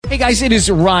Hey guys, it is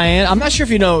Ryan. I'm not sure if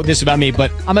you know this about me, but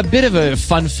I'm a bit of a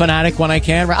fun fanatic when I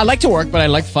can. I like to work, but I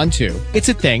like fun too. It's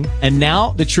a thing. And now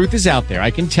the truth is out there.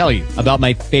 I can tell you about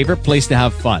my favorite place to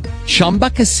have fun. Chumba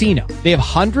Casino. They have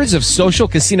hundreds of social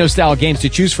casino style games to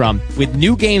choose from with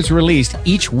new games released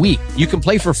each week. You can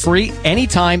play for free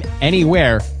anytime,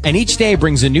 anywhere. And each day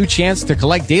brings a new chance to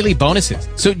collect daily bonuses.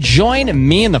 So join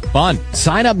me in the fun.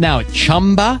 Sign up now at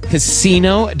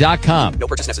ChumbaCasino.com. No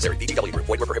purchase necessary. VGW Group.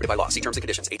 Void where prohibited by law. See terms and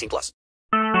conditions. 18+.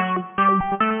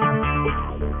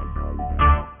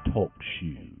 Talk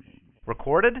shoes.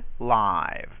 Recorded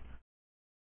live.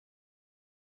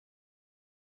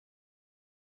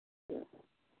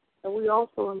 And we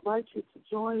also invite you to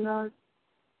join us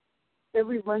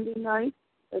every Monday night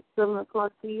at 7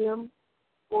 o'clock p.m.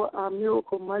 for our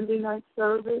Miracle Monday night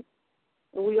service.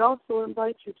 And we also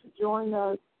invite you to join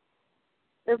us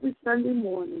every Sunday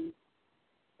morning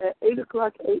at 8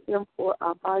 o'clock a.m. for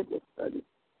our Bible study.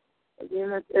 Again,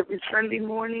 that's every Sunday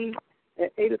morning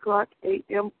at 8 o'clock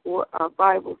a.m. for our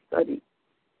Bible study.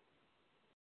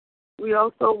 We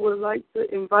also would like to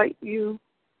invite you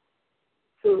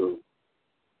to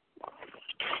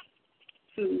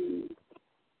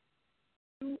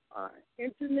our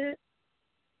internet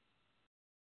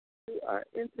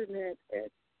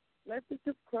at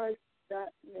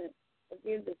messageofchrist.net.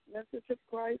 Again, that's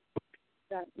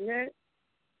messageofchrist.net.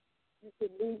 You can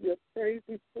leave your praise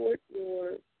report,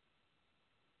 your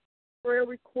prayer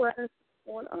request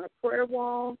on our prayer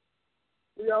wall.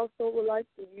 We also would like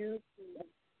for you to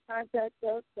contact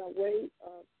us by way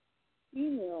of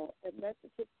email at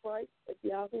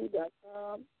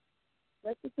messageofchrist@yahoo.com,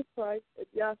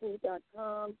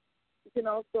 messageofchrist@yahoo.com. You can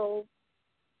also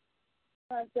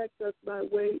contact us by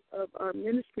way of our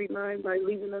ministry line by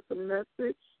leaving us a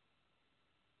message.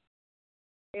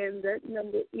 And that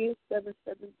number is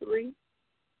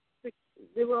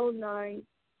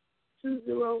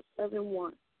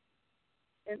 773-609-2071.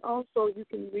 And also you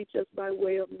can reach us by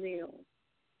way of mail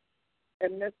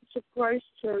at Message of Christ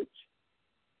Church,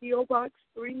 P.O. Box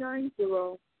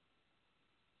 390,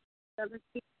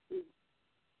 17th Street,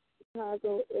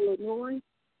 Chicago, Illinois,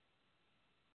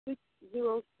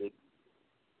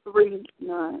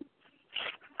 60639.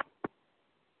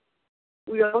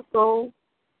 We also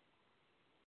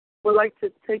would like to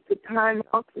take the time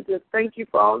out to just thank you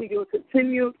for all of your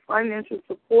continued financial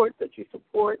support that you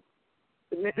support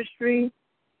the ministry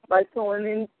by sowing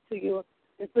into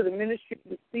the ministry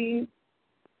to receive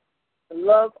the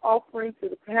love offering to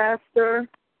the pastor.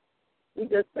 We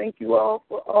just thank you all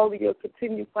for all of your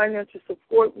continued financial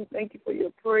support. We thank you for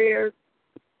your prayers.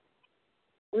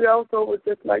 We also would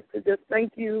just like to just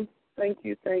thank you.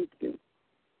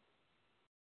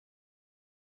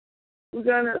 We're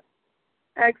going to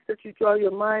ask that you draw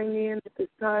your mind in at this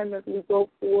time as we go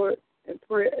forward and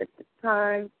pray at this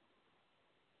time.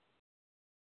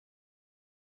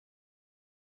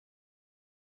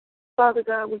 Father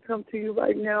God, we come to you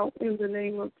right now in the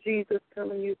name of Jesus,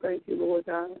 telling you thank you, Lord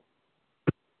God.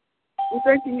 We're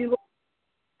thanking you, Lord,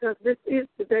 because this is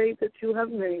the day that you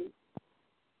have made.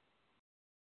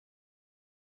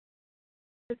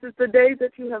 This is the day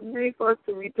that you have made for us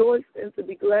to rejoice and to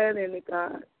be glad in it,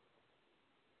 God.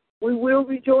 We will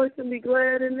rejoice and be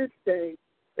glad in this day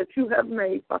that you have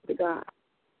made, Father God.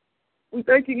 We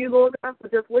thank you, Lord God, for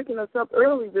just waking us up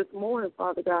early this morning,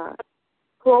 Father God.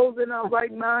 Closing our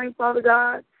right mind, Father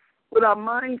God, with our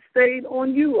mind stayed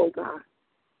on you, oh God.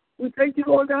 We thank you,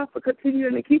 Lord God, for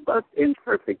continuing to keep us in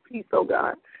perfect peace, oh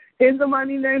God. In the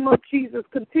mighty name of Jesus,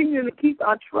 continuing to keep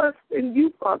our trust in you,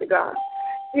 Father God.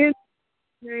 In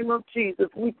the name of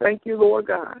Jesus, we thank you, Lord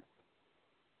God.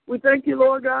 We thank you,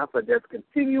 Lord God, for just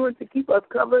continuing to keep us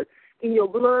covered in your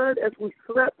blood as we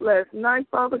slept last night,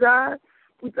 Father God.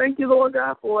 We thank you, Lord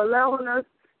God, for allowing us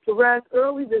to rise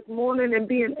early this morning and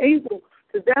being able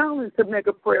to down and to make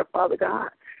a prayer, Father God.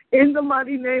 In the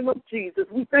mighty name of Jesus,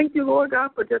 we thank you, Lord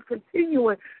God, for just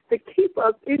continuing to keep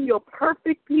us in your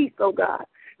perfect peace, oh God.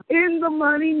 In the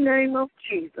mighty name of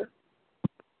Jesus.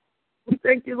 We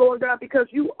thank you, Lord God, because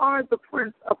you are the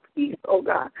Prince of Peace, oh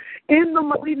God. In the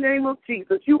mighty name of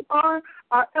Jesus, you are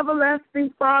our everlasting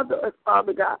Father,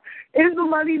 Father God. In the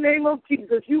mighty name of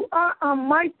Jesus, you are our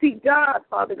mighty God,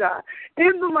 Father God.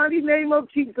 In the mighty name of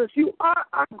Jesus, you are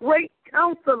our great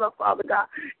counselor, Father God.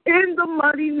 In the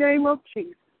mighty name of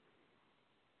Jesus.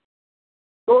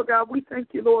 Lord God, we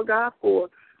thank you, Lord God, for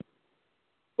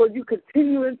for you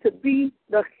continuing to be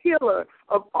the healer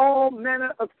of all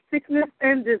manner of sickness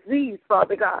and disease,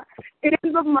 Father God.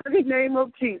 In the mighty name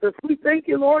of Jesus, we thank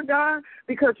you, Lord God,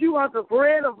 because you are the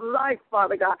bread of life,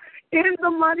 Father God. In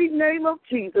the mighty name of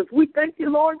Jesus, we thank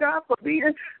you, Lord God, for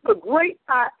being the great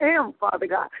I am, Father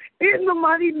God. In the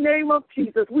mighty name of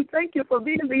Jesus, we thank you for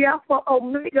being the Alpha,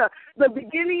 Omega, the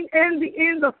beginning and the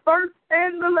end, the first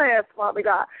and the last, Father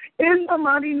God. In the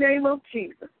mighty name of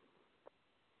Jesus.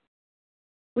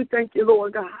 We thank you,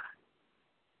 Lord God.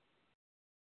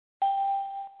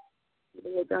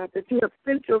 Lord God, that you have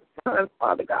sent your Son,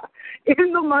 Father God,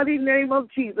 in the mighty name of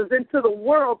Jesus, into the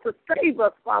world to save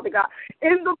us, Father God,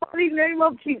 in the mighty name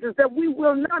of Jesus, that we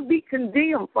will not be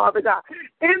condemned, Father God,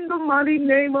 in the mighty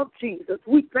name of Jesus.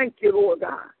 We thank you, Lord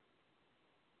God.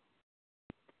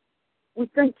 We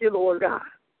thank you, Lord God,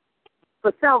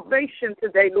 for salvation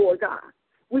today, Lord God.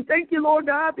 We thank you, Lord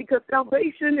God, because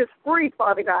salvation is free,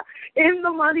 Father God, in the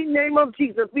mighty name of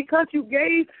Jesus, because you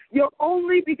gave your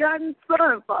only begotten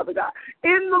Son, Father God,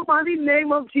 in the mighty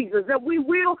name of Jesus, that we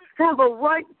will have a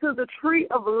right to the tree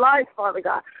of life, Father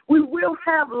God. We will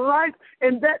have life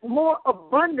and that more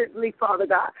abundantly, Father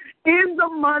God, in the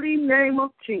mighty name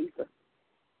of Jesus.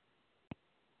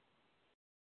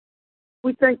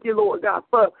 We thank you, Lord God,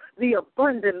 for the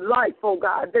abundant life, oh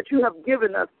God, that you have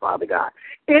given us, Father God.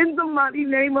 In the mighty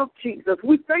name of Jesus,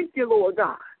 we thank you, Lord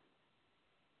God.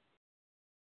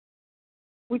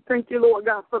 We thank you, Lord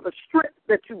God, for the strength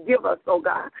that you give us, oh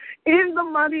God. In the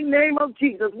mighty name of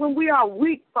Jesus, when we are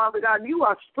weak, Father God, you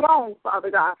are strong,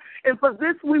 Father God. And for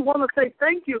this, we want to say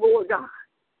thank you, Lord God.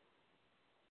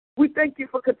 We thank you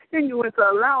for continuing to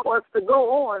allow us to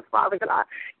go on, Father God.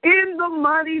 In the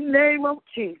mighty name of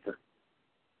Jesus.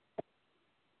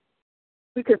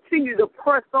 We continue to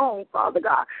press on, Father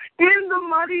God, in the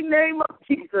mighty name of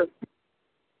Jesus.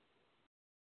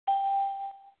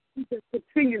 We just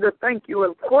continue to thank you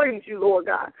and praise you, Lord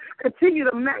God. Continue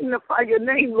to magnify your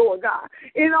name, Lord God,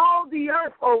 in all the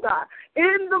earth, oh God,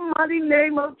 in the mighty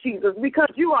name of Jesus, because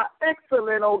you are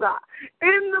excellent, oh God,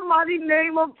 in the mighty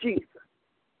name of Jesus.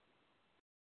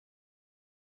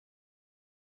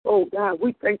 Oh, God,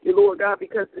 we thank you, Lord God,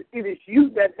 because it is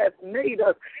you that has made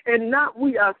us and not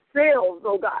we ourselves,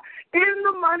 oh, God. In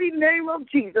the mighty name of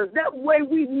Jesus, that way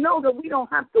we know that we don't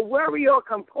have to worry or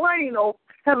complain, oh,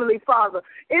 Heavenly Father.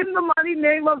 In the mighty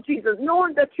name of Jesus,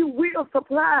 knowing that you will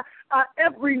supply our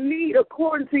every need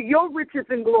according to your riches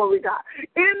and glory, God.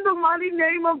 In the mighty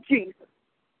name of Jesus.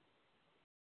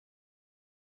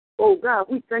 Oh, God,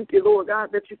 we thank you, Lord God,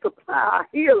 that you supply our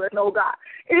healing, oh, God,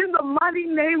 in the mighty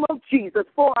name of Jesus,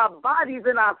 for our bodies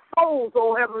and our souls,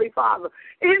 oh, Heavenly Father,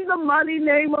 in the mighty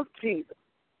name of Jesus.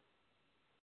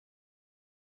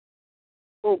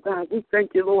 Oh, God, we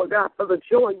thank you, Lord God, for the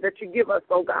joy that you give us,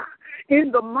 oh, God,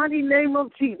 in the mighty name of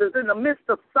Jesus, in the midst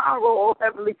of sorrow, oh,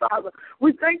 Heavenly Father.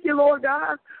 We thank you, Lord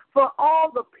God, for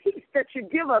all the peace that you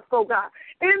give us, oh, God,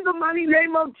 in the mighty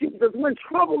name of Jesus, when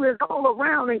trouble is all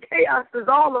around and chaos is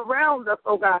all around us,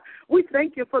 oh, God. We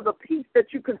thank you for the peace that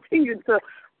you continue to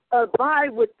abide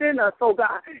within us, oh,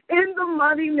 God, in the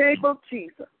mighty name of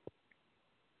Jesus.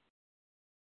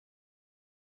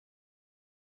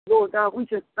 Lord God, we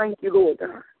just thank you, Lord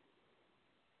God.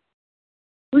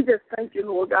 We just thank you,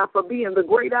 Lord God, for being the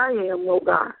great I am, Lord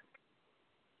God.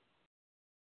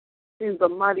 In the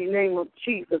mighty name of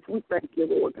Jesus, we thank you,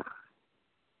 Lord God.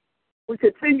 We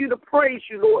continue to praise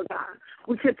you, Lord God.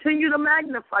 We continue to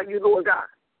magnify you, Lord God.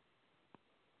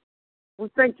 We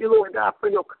thank you, Lord God, for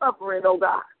your covering, oh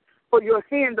God, for your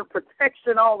hand of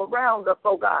protection all around us,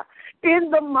 oh God. In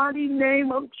the mighty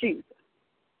name of Jesus.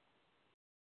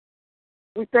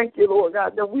 We thank you, Lord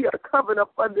God, that we are covered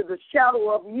up under the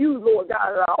shadow of you, Lord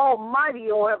God, our almighty,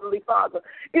 oh Heavenly Father.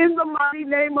 In the mighty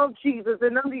name of Jesus,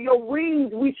 and under your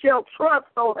wings we shall trust,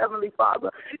 oh Heavenly Father.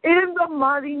 In the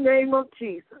mighty name of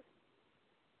Jesus.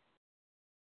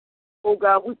 Oh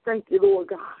God, we thank you, Lord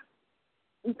God.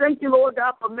 We thank you, Lord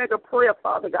God, for mega prayer,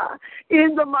 Father God.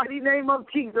 In the mighty name of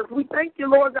Jesus, we thank you,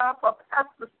 Lord God, for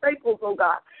Pastor Staples, oh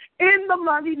God. In the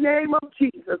mighty name of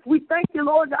Jesus, we thank you,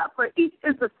 Lord God, for each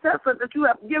intercessor that you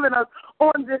have given us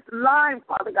on this line,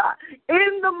 Father God.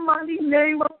 In the mighty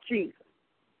name of Jesus.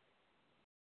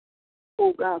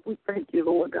 Oh God, we thank you,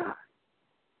 Lord God.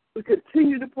 We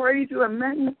continue to praise you and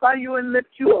magnify you and lift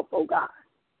you up, oh God.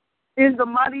 In the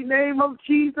mighty name of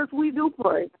Jesus, we do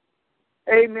pray.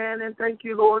 Amen, and thank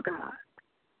you, Lord God.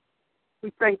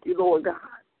 We thank you, Lord God.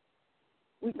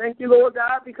 We thank you, Lord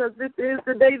God, because this is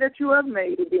the day that you have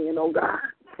made again, oh God.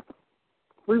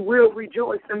 We will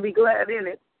rejoice and be glad in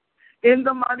it. In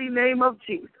the mighty name of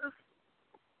Jesus.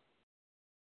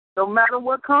 No matter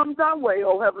what comes our way,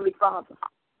 oh Heavenly Father,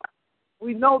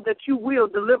 we know that you will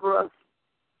deliver us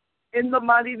in the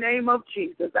mighty name of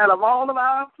Jesus. Out of all of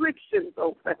our afflictions,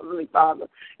 oh Heavenly Father,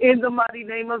 in the mighty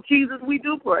name of Jesus, we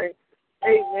do pray.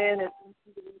 Amen.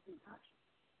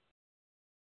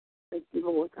 Thank you,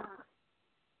 Lord God.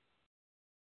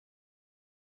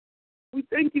 We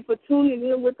thank you for tuning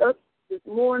in with us this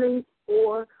morning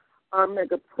for our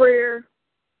mega prayer.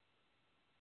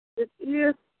 This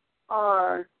is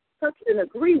our Touch and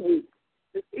Agree week.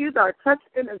 This is our Touch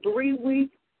and Agree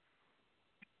week.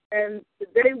 And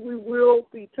today we will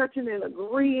be touching and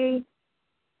agreeing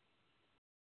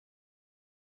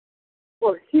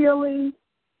for healing.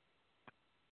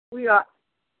 We are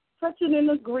touching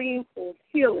and agreeing for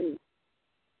healing.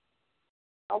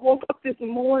 I woke up this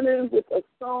morning with a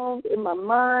song in my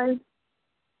mind.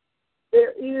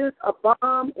 There is a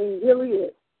balm in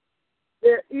Gilead.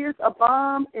 There is a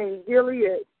balm in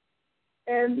Gilead.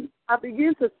 And I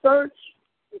began to search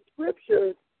the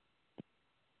scriptures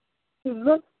to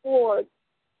look for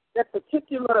that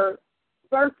particular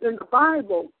verse in the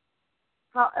Bible.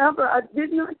 However, I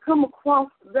did not come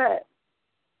across that.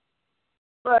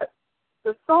 But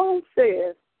the song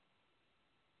says,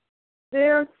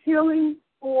 there's healing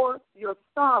for your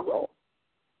sorrow.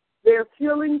 There's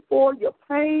healing for your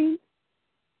pain,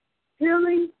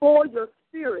 healing for your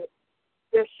spirit.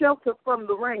 There's shelter from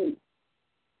the rain.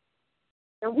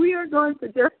 And we are going to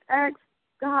just ask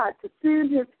God to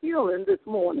send his healing this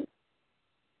morning.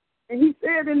 And he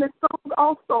said in the song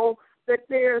also that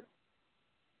there's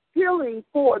healing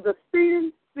for the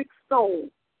sin-sick soul.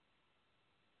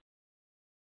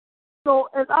 So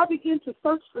as I began to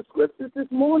search the scriptures this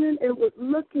morning and was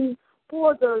looking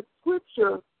for the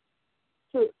scripture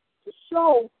to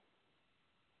show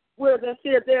where they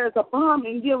said there's a balm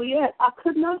in Gilead, I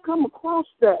could not come across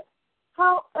that.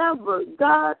 However,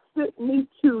 God sent me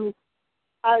to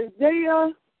Isaiah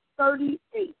 38.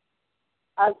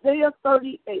 Isaiah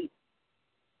 38.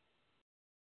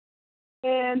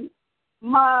 And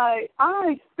my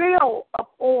eyes fell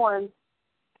upon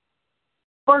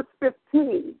verse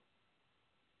 15.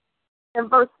 And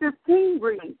verse 15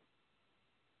 reads,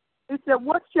 it said,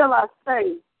 what shall I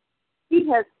say? He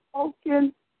has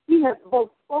spoken, he has both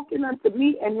spoken unto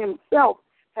me and himself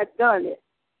hath done it.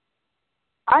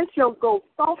 I shall go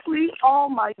softly all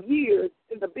my years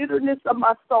in the bitterness of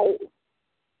my soul.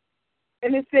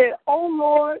 And it said, O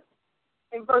Lord,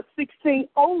 in verse 16,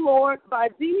 O Lord, by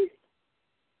these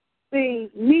things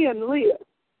men live,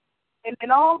 and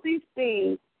in all these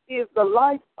things is the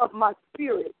life of my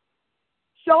spirit.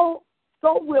 So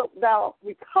wilt thou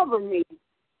recover me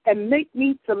and make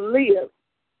me to live.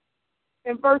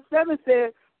 And verse 7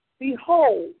 says,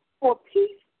 behold, for peace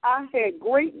I had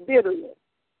great bitterness,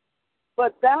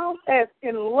 but thou hast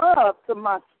in love to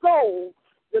my soul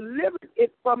delivered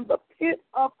it from the pit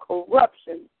of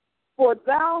corruption. For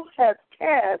thou hast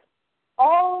cast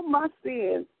all my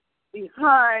sins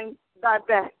behind thy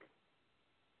back.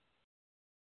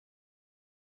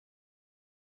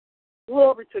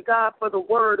 Glory to God for the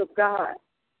word of God.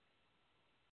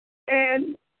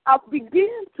 And I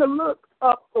began to look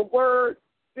up the word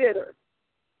bitter,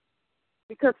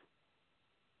 because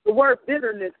the word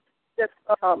bitterness, just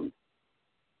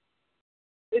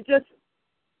it just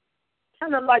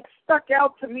kind of like stuck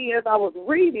out to me as I was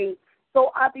reading.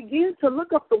 So I began to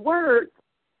look up the word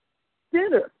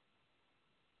bitter.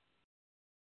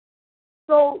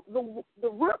 So the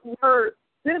word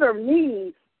bitter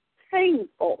means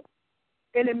painful,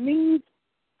 and it means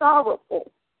sorrowful.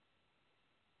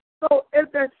 So as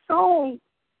that song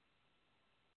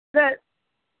that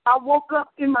I woke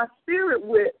up in my spirit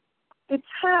with, it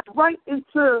tapped right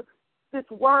into this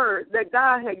word that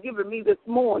God had given me this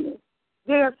morning.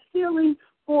 There's healing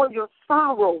for your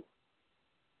sorrow,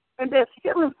 and there's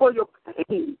healing for your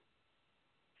pain,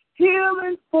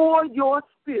 healing for your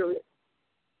spirit.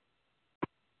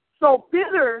 So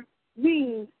bitter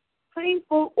means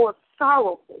painful or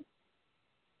sorrowful.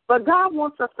 But God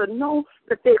wants us to know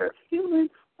that there's healing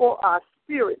for our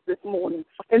spirit this morning,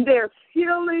 and there's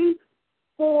healing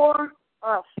for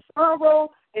our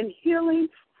sorrow and healing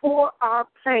for our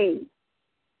pain.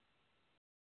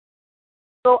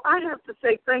 So I have to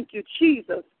say thank you,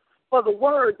 Jesus, for the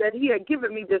word that he had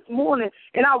given me this morning.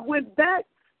 And I went back,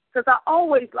 because I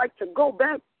always like to go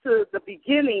back to the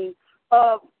beginning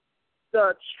of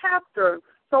the chapter.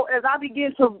 So as I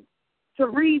began to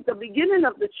read the beginning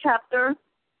of the chapter,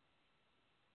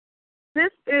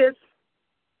 this is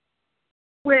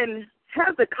when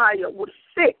Hezekiah was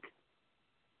sick.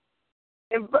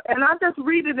 And I just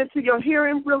read it into your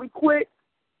hearing really quick.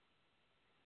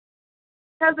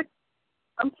 Isaiah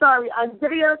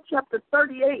chapter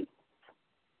 38.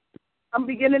 I'm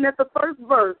beginning at the first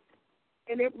verse.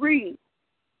 And it reads,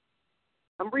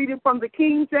 I'm reading from the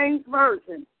King James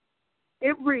Version.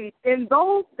 It reads, in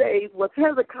those days was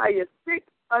Hezekiah sick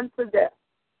unto death.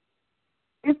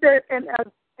 It said,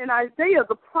 and Isaiah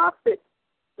the prophet,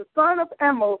 the son of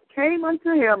Amos, came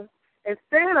unto him and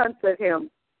said unto him,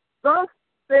 thus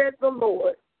said the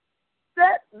Lord,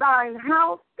 set thine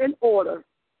house in order,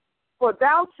 for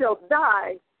thou shalt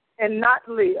die and not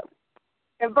live.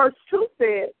 And verse 2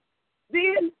 said,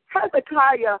 then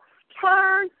Hezekiah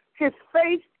turned his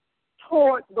face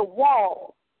toward the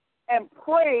wall and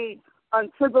prayed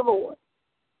unto the Lord.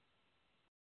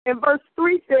 And verse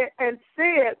 3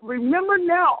 said, remember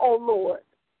now, O Lord,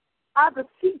 I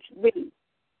beseech thee,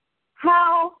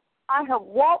 how I have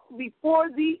walked before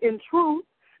thee in truth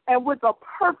and with a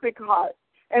perfect heart,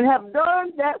 and have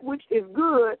done that which is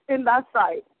good in thy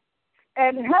sight.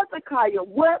 And Hezekiah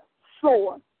wept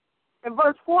sore. And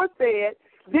verse 4 said,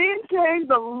 then came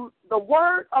the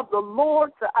word of the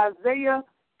Lord to Isaiah,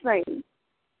 saying,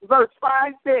 verse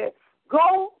 5 said,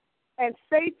 go and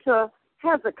say to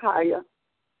Hezekiah,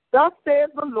 thus saith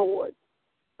the Lord,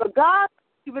 the God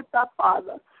of thy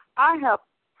father, I have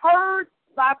heard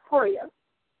thy prayer.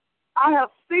 I have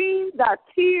seen thy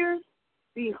tears.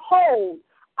 Behold,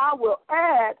 I will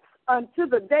add unto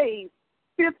the days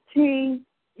 15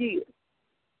 years.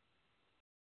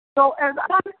 So as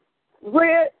I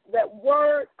read that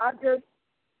word, I just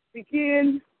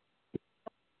begin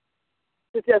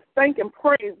to just thank and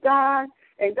praise God.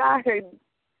 And God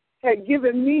had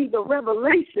given me the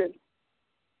revelation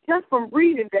just from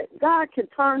reading that God can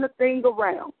turn a thing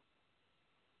around.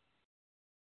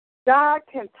 God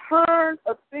can turn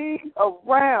a thing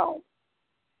around.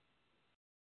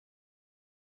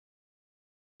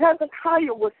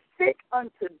 Hezekiah was sick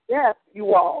unto death,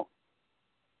 you all.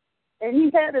 And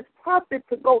he had his prophet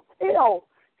to go tell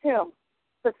him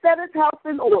to set his house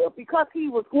in order because he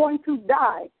was going to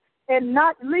die and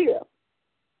not live.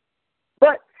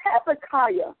 But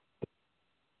Hezekiah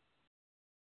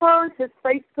turned his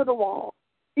face to the wall.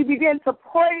 He began to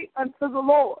pray unto the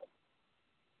Lord.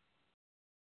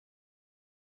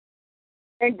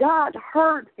 And God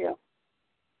heard him.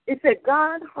 It said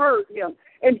God heard him.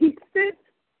 And he sent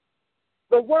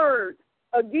the word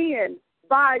again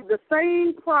by the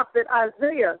same prophet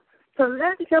Isaiah to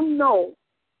let him know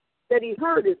that he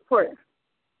heard his prayer.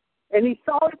 And he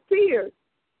saw his tears.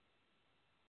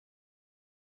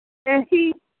 And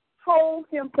he told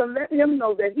him to let him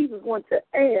know that he was going to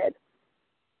add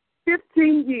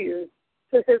 15 years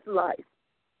to his life.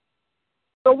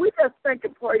 So we just thank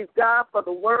and praise God for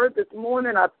the word this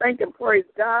morning. I thank and praise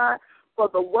God for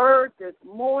the word this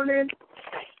morning,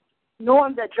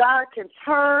 knowing that God can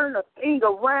turn a thing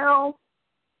around.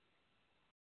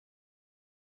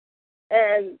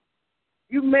 And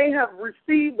you may have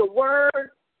received the word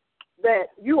that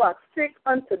you are sick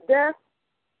unto death,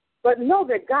 but know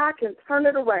that God can turn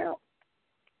it around.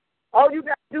 All you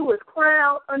got to do is cry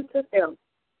out unto him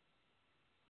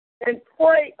and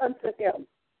pray unto him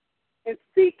and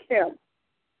seek him,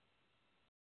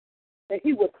 and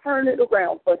he will turn it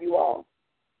around for you all.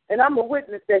 And I'm a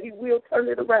witness that he will turn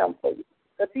it around for you,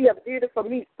 because he has did it for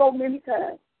me so many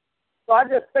times. So I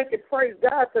just thank and praise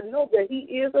God to know that he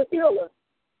is a healer.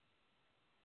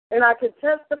 And I can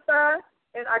testify,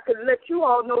 and I can let you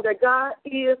all know that God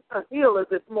is a healer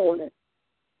this morning.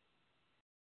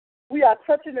 We are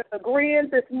touching and agreeing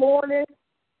this morning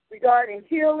regarding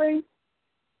healing.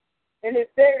 And if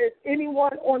there is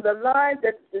anyone on the line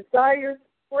that desires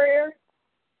prayer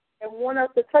and want us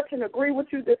to touch and agree with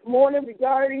you this morning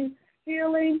regarding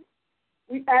healing,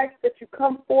 we ask that you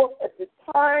come forth at this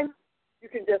time. You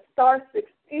can just start 6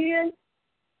 in.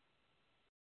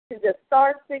 You can just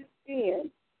start 6 in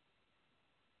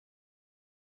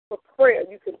for prayer.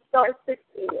 You can start 6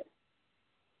 in.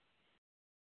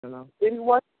 Hello.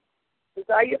 Anyone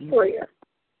desire prayer?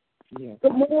 Yes.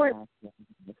 Good morning.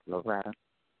 Miss Loretta.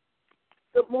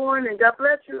 Good morning. God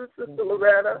bless you, Sister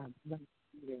Loretta. Yeah,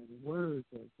 the words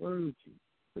you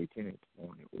preaching this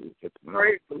morning.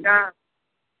 Praise God.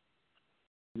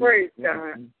 Praise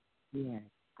God. Yeah,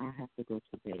 I have to go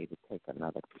today to take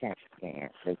another CAT scan.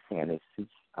 They saying they see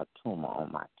a tumor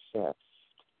on my chest.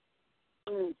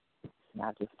 Mm. And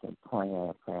I just been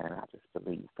praying, and I just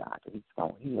believe God that he's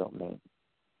going to heal me.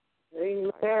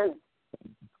 Amen.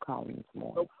 He's calling this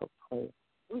morning for prayer.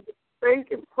 We just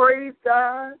thank and praise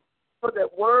God for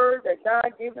that word that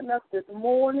God given us this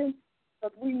morning,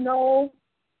 because we know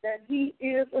that he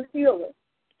is a healer.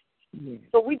 Yes.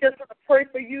 So we just want to pray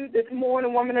for you this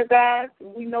morning, woman of God.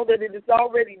 We know that it is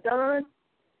already done.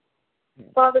 Yes.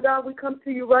 Father God, we come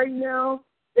to you right now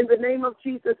in the name of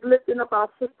Jesus, lifting up our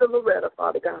sister Loretta,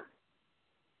 Father God.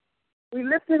 We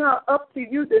lifting her up to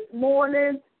you this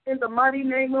morning in the mighty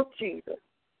name of Jesus.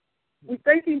 We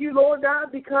thanking you, Lord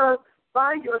God, because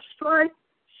by your stripes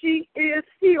she is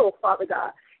healed, Father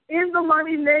God. In the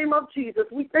mighty name of Jesus,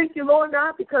 we thank you, Lord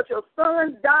God, because your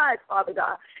son died, Father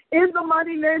God. In the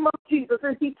mighty name of Jesus,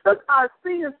 and he took our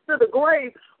sins to the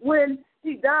grave when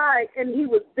he died and he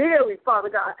was buried, Father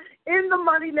God. In the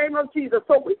mighty name of Jesus.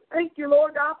 So we thank you,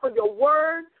 Lord God, for your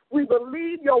word. We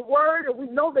believe your word, and we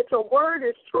know that your word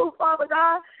is true, Father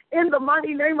God. In the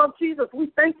mighty name of Jesus,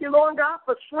 we thank you, Lord God,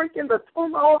 for shrinking the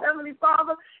tumor, oh Heavenly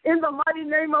Father. In the mighty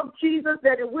name of Jesus,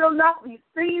 that it will not be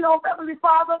seen, oh Heavenly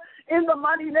Father. In the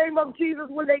mighty name of Jesus,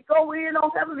 when they go in,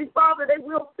 oh Heavenly Father, they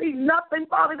will see nothing,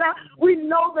 Father God. We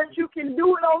know that you can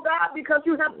do it, oh God, because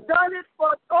you have done it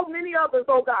for so many others,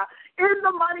 oh God. In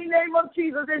the mighty name of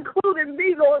Jesus, including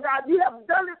me, Lord God, you have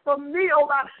done it for me, oh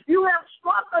God. You have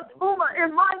struck a tumor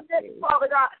in my neck, Father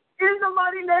God. In the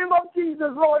mighty name of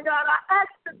Jesus, Lord God, I ask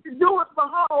that you do it for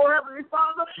her, oh Heavenly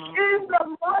Father. In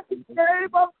the mighty name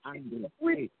of Jesus,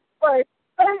 we pray.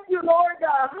 Thank you, Lord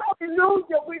God.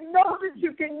 Hallelujah. We know that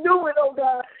you can do it, oh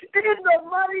God. In the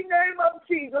mighty name of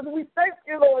Jesus, we thank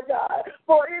you, Lord God,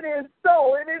 for it is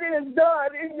so and it is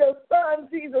done in your Son,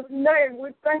 Jesus' name. We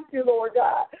thank you, Lord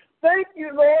God. Thank you,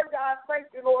 Lord God.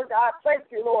 Thank you, Lord God. Thank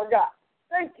you, Lord God.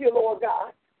 Thank you, Lord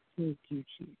God. Thank you,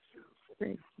 Jesus.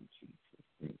 Thank you, Jesus.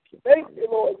 Thank you. Thank you,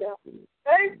 Lord God.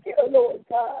 Thank you, Lord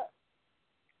God.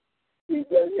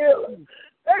 Jesus, healer.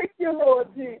 Thank you, Lord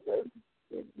Jesus.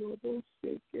 Thank you, Jesus.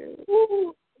 Thank you, Jesus.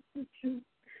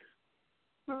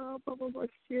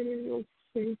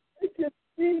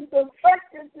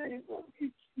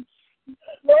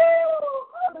 Oh,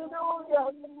 hallelujah.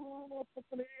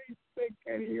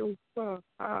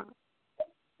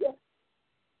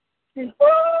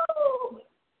 Oh,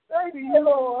 thank you,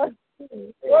 Lord.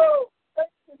 Oh,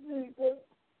 thank you, Jesus.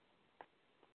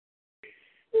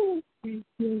 Thank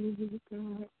you,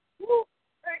 God.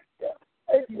 Thank you.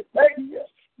 Thank you. Thank you.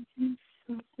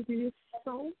 Jesus, it is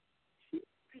so.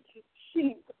 Thank you,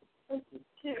 Jesus. Thank you,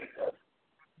 Jesus.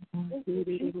 Thank you,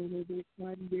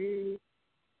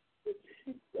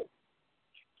 Jesus.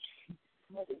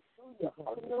 Hallelujah.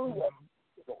 Hallelujah.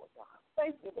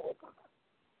 Thank you, Lord God.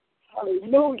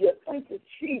 Hallelujah. Thank you,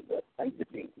 Jesus. Thank you,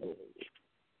 Jesus.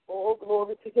 Oh,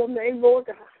 glory to your name, Lord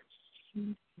God.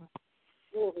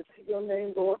 Glory to your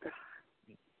name, Lord God.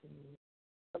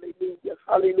 Hallelujah.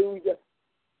 Hallelujah.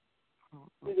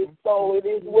 It is so. It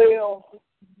is well.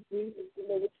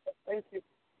 Thank you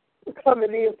for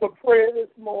coming in for prayer this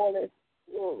morning.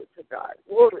 Glory to God.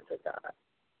 Glory to God.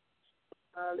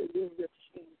 Hallelujah,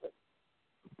 Jesus.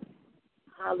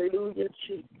 Hallelujah,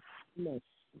 Jesus.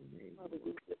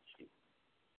 Hallelujah, Jesus.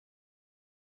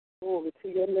 Glory to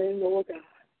your name, Lord God.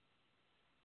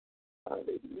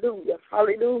 Hallelujah.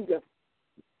 Hallelujah.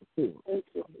 Thank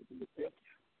you.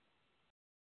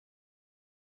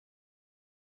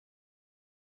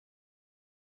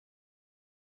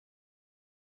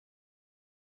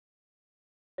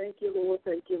 Thank you, Lord.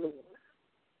 Thank you, Lord.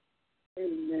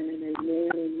 Amen, amen,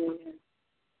 amen.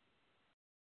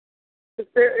 If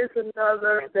there is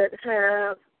another that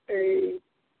has a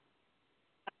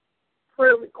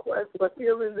prayer request for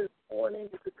healing this morning,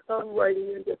 you could come right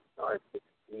in and just start to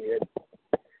see it.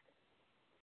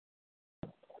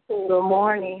 Good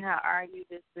morning. How are you?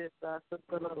 This is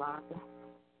Sister Yolanda.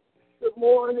 Good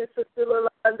morning, Sister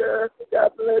Yolanda.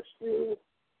 God bless you.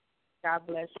 God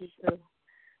bless you, too.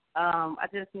 I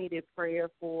just needed prayer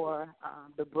for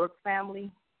the Brooks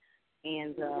family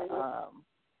and the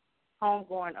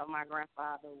homegoing of my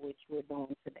grandfather, which we're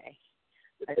doing today.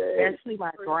 Especially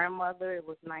my grandmother. It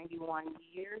was 91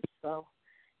 years, so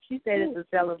she said it's a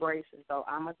celebration. So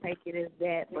I'm going to take it as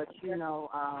that. But, you know,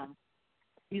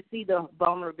 you see the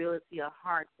vulnerability of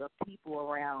hearts of people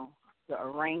around the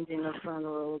arranging of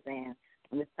funerals and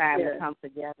when it's time to come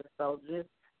together. So just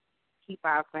keep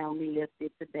our family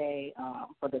lifted today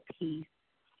for the peace,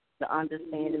 the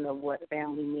understanding of what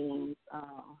family means.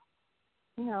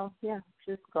 You know,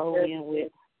 just go in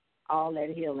with all that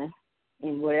healing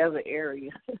in whatever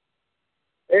area.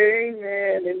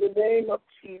 Amen. In the name of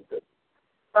Jesus.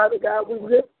 Father God, we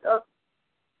lift up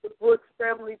the Brooks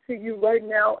family to you right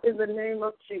now in the name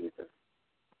of Jesus.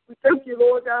 We thank you,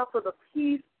 Lord God, for the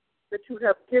peace that you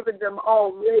have given them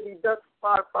already thus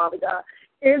far, Father God.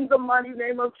 In the mighty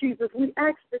name of Jesus, we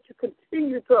ask that you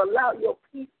continue to allow your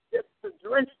peace just to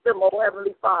drench them, oh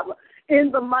Heavenly Father.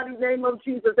 In the mighty name of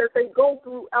Jesus, as they go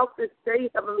throughout this day,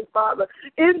 Heavenly Father,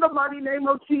 in the mighty name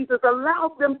of Jesus,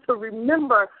 allow them to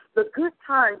remember the good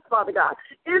times, Father God.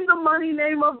 In the mighty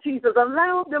name of Jesus,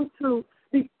 allow them to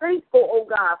be thankful, oh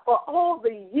God, for all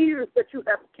the years that you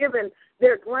have given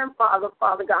their grandfather,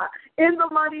 Father God. In the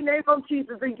mighty name of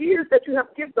Jesus, the years that you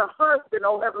have given the husband,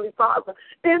 oh Heavenly Father.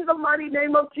 In the mighty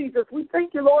name of Jesus, we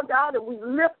thank you, Lord God, and we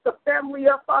lift the family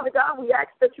up, Father God. We ask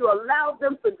that you allow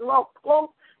them to draw close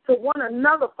to one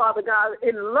another, Father God,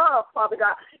 in love, Father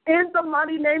God. In the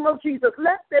mighty name of Jesus,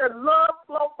 let their love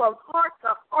flow from heart to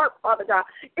heart, Father God.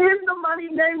 In the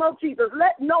mighty name of Jesus,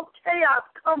 let no chaos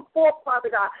come forth, Father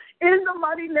God. In the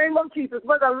mighty name of Jesus,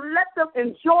 but let them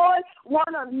enjoy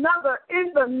one another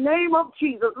in the name of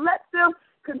Jesus. Let them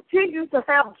continue to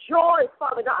have joy,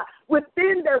 Father God,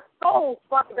 within their souls,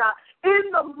 Father God,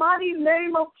 in the mighty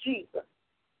name of Jesus.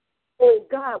 Oh,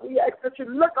 God, we ask that you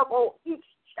look upon each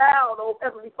child, oh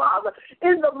Heavenly Father,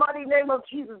 in the mighty name of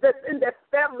Jesus, that's in their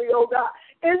family, oh God,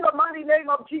 in the mighty name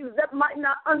of Jesus, that might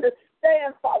not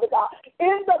understand, Father God,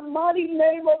 in the mighty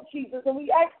name of Jesus, and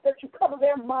we ask that you cover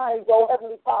their minds, oh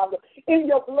Heavenly Father, in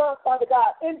your blood, Father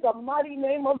God, in the mighty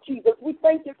name of Jesus. We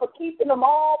thank you for keeping them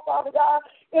all, Father God,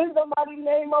 in the mighty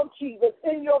name of Jesus,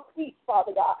 in your peace,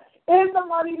 Father God, in the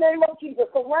mighty name of Jesus,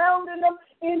 surrounding them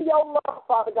in your love,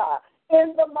 Father God,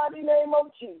 in the mighty name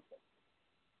of Jesus.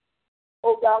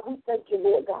 Oh, God, we thank you,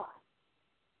 Lord God.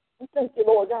 We thank you,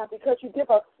 Lord God, because you give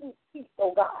us sweet peace,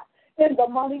 oh God, in the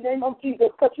mighty name of Jesus,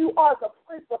 because you are the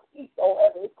Prince of Peace, oh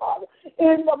Heavenly Father,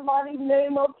 in the mighty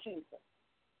name of Jesus.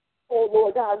 Oh,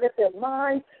 Lord God, let their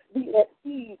minds be at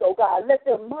ease, oh God. Let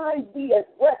their minds be at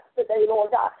rest today, Lord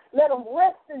God. Let them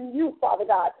rest in you, Father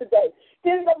God, today.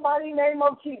 In the mighty name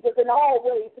of Jesus, and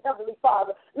always, Heavenly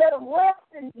Father. Let them rest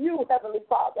in you, Heavenly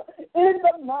Father, in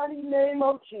the mighty name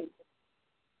of Jesus.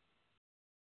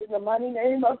 In the mighty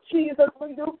name of Jesus,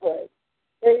 we do pray.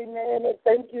 Amen. And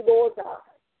thank you, Lord God.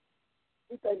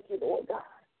 We thank you, Lord God.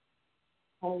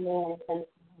 Amen. Thank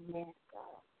you. Amen.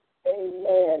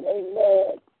 Amen.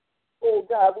 Amen. Oh,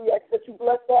 God, we ask that you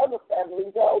bless the other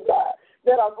families, oh, God,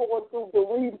 that are going through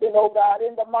bereavement, oh, God.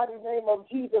 In the mighty name of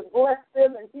Jesus, bless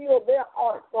them and heal their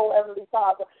hearts, oh, Heavenly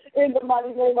Father. In the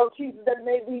mighty name of Jesus, that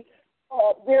may be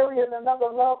burying another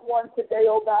loved one today,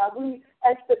 oh God. We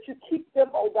ask that you keep them,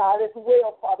 oh God, as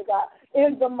well, Father God.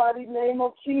 In the mighty name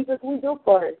of Jesus, we do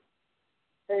pray.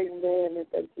 Amen. And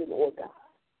thank you, Lord God.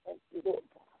 Thank you, Lord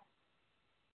God.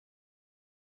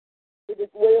 It is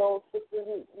well, Sister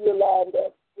Yolanda.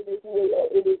 It is well.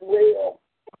 It is well.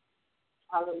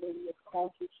 Hallelujah.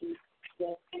 Thank you, Jesus.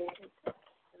 Yes, yes.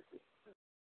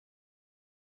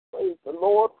 Praise the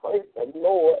Lord. Praise the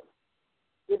Lord.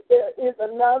 If there is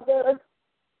another,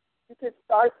 you can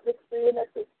start fixing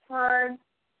at this time.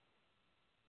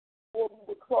 Or we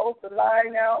will close the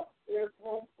line out. There's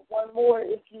room for one more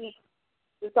if you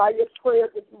desire prayer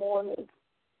this morning.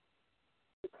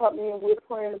 To come in, we're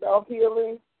praying about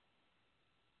healing.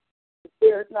 If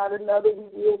there's not another,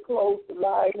 we will close the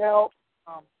line out.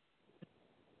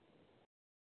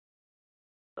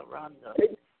 Rhonda.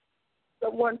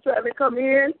 Someone trying to come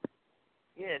in?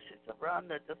 Yes, it's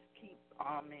Rhonda. Just keep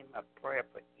in my prayer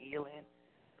for healing,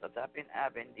 because I've been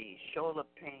having the shoulder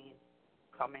pain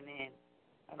coming in.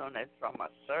 I don't know if it's from my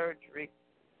surgery,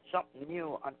 something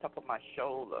new on top of my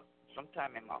shoulder,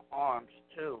 sometime in my arms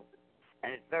too,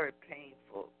 and it's very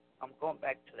painful. I'm going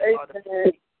back to the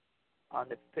orthopedic on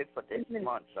the 5th of this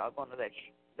month, so I'm going to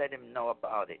let him know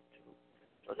about it too.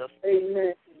 So just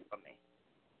Amen. For me.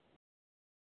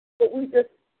 But we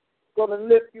just going to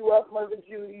lift you up, Mother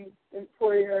Judy, in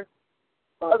prayer.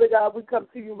 Father God, we come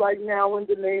to you right now in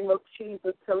the name of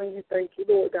Jesus, telling you thank you,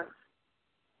 Lord God.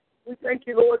 We thank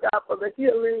you, Lord God, for the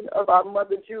healing of our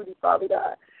Mother Judy, Father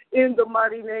God. In the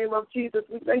mighty name of Jesus,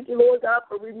 we thank you, Lord God,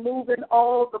 for removing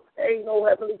all the pain, oh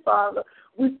Heavenly Father.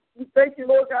 We thank you,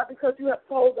 Lord God, because you have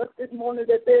told us this morning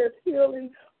that there is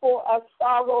healing for our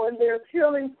sorrow and there's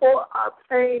healing for our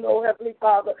pain, oh Heavenly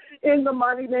Father. In the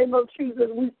mighty name of Jesus,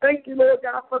 we thank you, Lord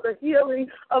God, for the healing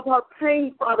of her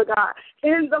pain, Father God.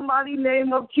 In the mighty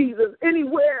name of Jesus,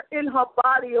 anywhere in her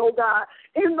body, oh God.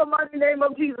 In the mighty name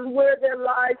of Jesus, where there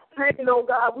lies pain, oh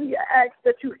God, we ask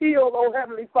that you heal, oh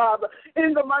Heavenly Father.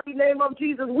 In the mighty name of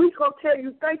Jesus, we can tell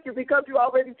you thank you because you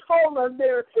already told us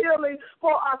there is healing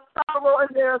for our sorrow and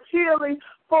there is healing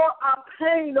for our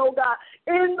pain, oh God,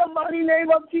 in the mighty name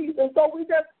of Jesus. So we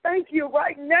just thank you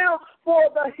right now for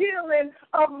the healing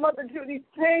of Mother Judy's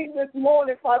pain this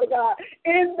morning, Father God,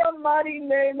 in the mighty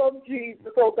name of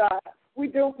Jesus, oh God. We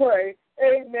do pray.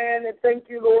 Amen, and thank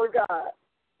you, Lord God.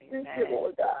 Thank you,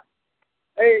 Lord God.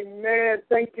 Amen.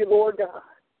 Thank you, Lord God.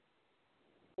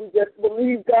 We just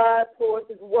believe God for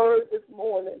his word this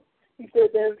morning. He said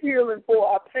there's healing for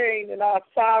our pain and our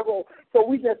sorrow. So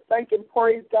we just thank and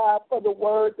praise God for the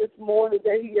word this morning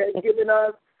that he has given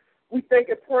us. We thank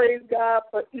and praise God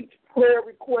for each prayer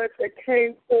request that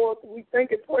came forth. We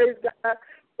thank and praise God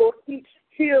for each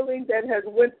healing that has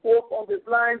went forth on this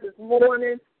line this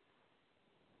morning.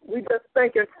 We just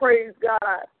thank and praise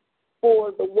God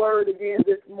for the word again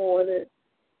this morning.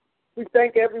 We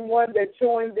thank everyone that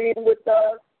joined in with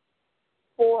us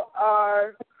for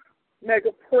our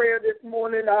mega prayer this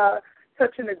morning, our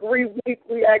Touch and Agree week.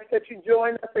 We ask that you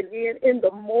join us again in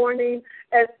the morning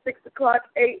at 6 o'clock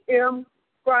a.m.,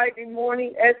 Friday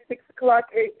morning at 6 o'clock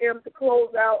a.m. to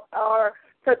close out our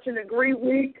Touch and Agree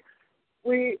week.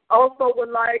 We also would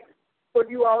like for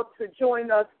you all to join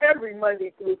us every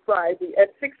Monday through Friday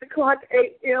at 6 o'clock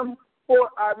a.m. for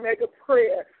our mega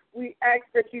prayer. We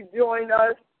ask that you join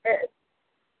us at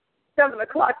 7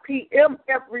 o'clock p.m.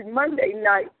 every Monday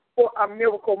night for our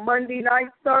Miracle Monday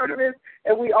night service.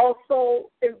 And we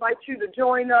also invite you to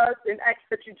join us and ask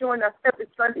that you join us every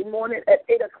Sunday morning at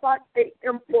 8 o'clock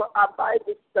a.m. for our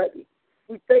Bible study.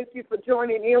 We thank you for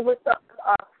joining in with us.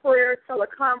 Our prayer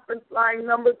teleconference line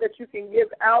number that you can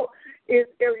give out is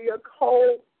area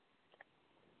code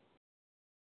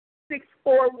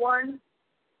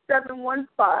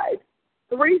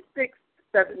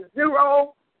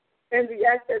 641-715-3670, and the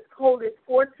access code is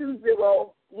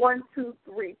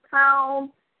 420-123#.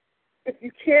 If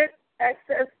you can't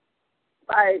access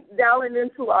by dialing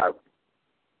into our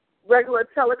regular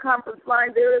teleconference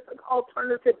line, there is an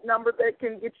alternative number that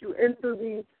can get you into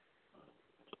the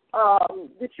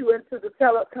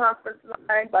teleconference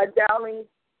line by dialing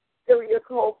area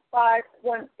code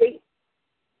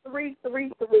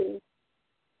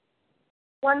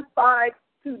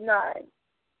 518-333-1529.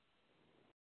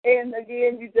 And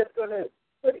again, you're just going to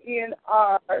put in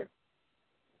our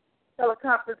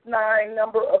teleconference line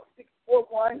number of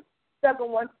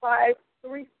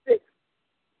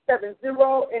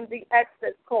 641-715-3670 and the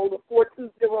access code of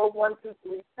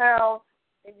 420-123#,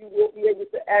 and you will be able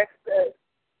to access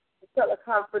the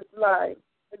teleconference line.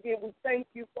 Again, we thank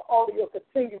you for all of your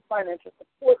continued financial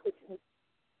support that you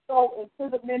sow into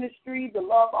the ministry, the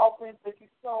love offerings that you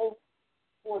sow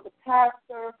for the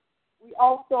pastor. We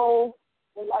also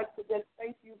would like to just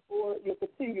thank you for your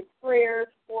continued prayers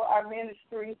for our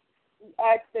ministry. We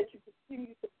ask that you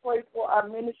continue to pray for our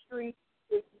ministry.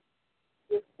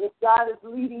 If God is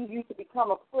leading you to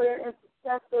become a prayer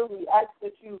intercessor, we ask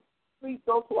that you please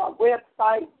go to our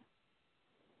website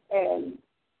and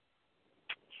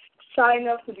sign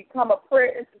up to become a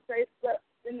prayer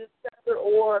intercessor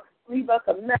or leave us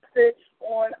a message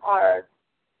on our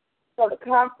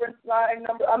conference line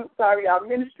number, our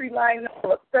ministry line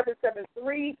number of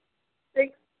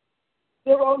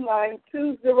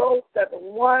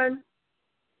 773-609-2071.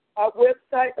 Our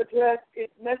website address is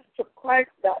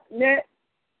messageofchrist.net,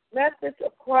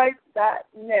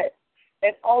 messageofchrist.net.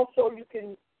 And also you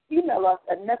can email us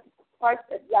at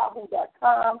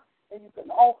messageofchrist@yahoo.com, and you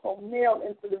can also mail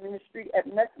into the ministry at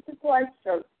Message of Christ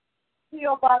Church,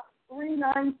 P.O. Box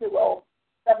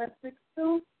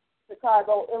 390762,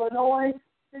 Chicago, Illinois,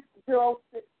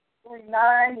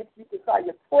 60639. If you desire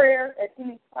your prayer at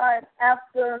any time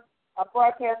after our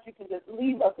broadcast, you can just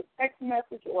leave us a text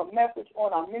message or a message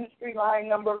on our ministry line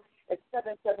number at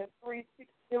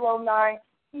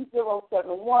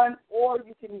 773-609-2071, or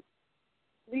you can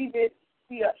leave it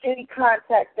via any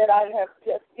contact that I have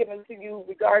just given to you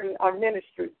regarding our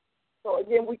ministry. So,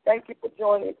 again, we thank you for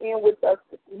joining in with us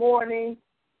this morning.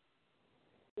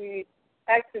 We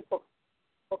ask you for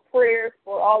prayers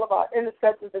for all of our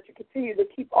intercessors, that you continue to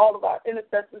keep all of our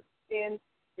intercessors in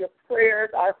your prayers.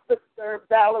 Our sister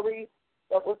Valerie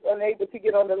that was unable to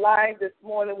get on the line this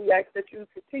morning, we ask that you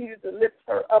continue to lift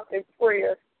her up in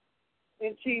prayer.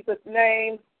 In Jesus'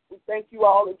 name, we thank you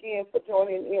all again for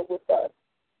joining in with us.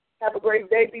 Have a great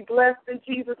day. Be blessed in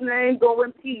Jesus' name. Go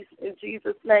in peace in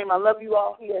Jesus' name. I love you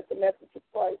all here at the Message of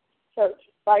Christ Church.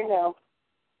 Bye now.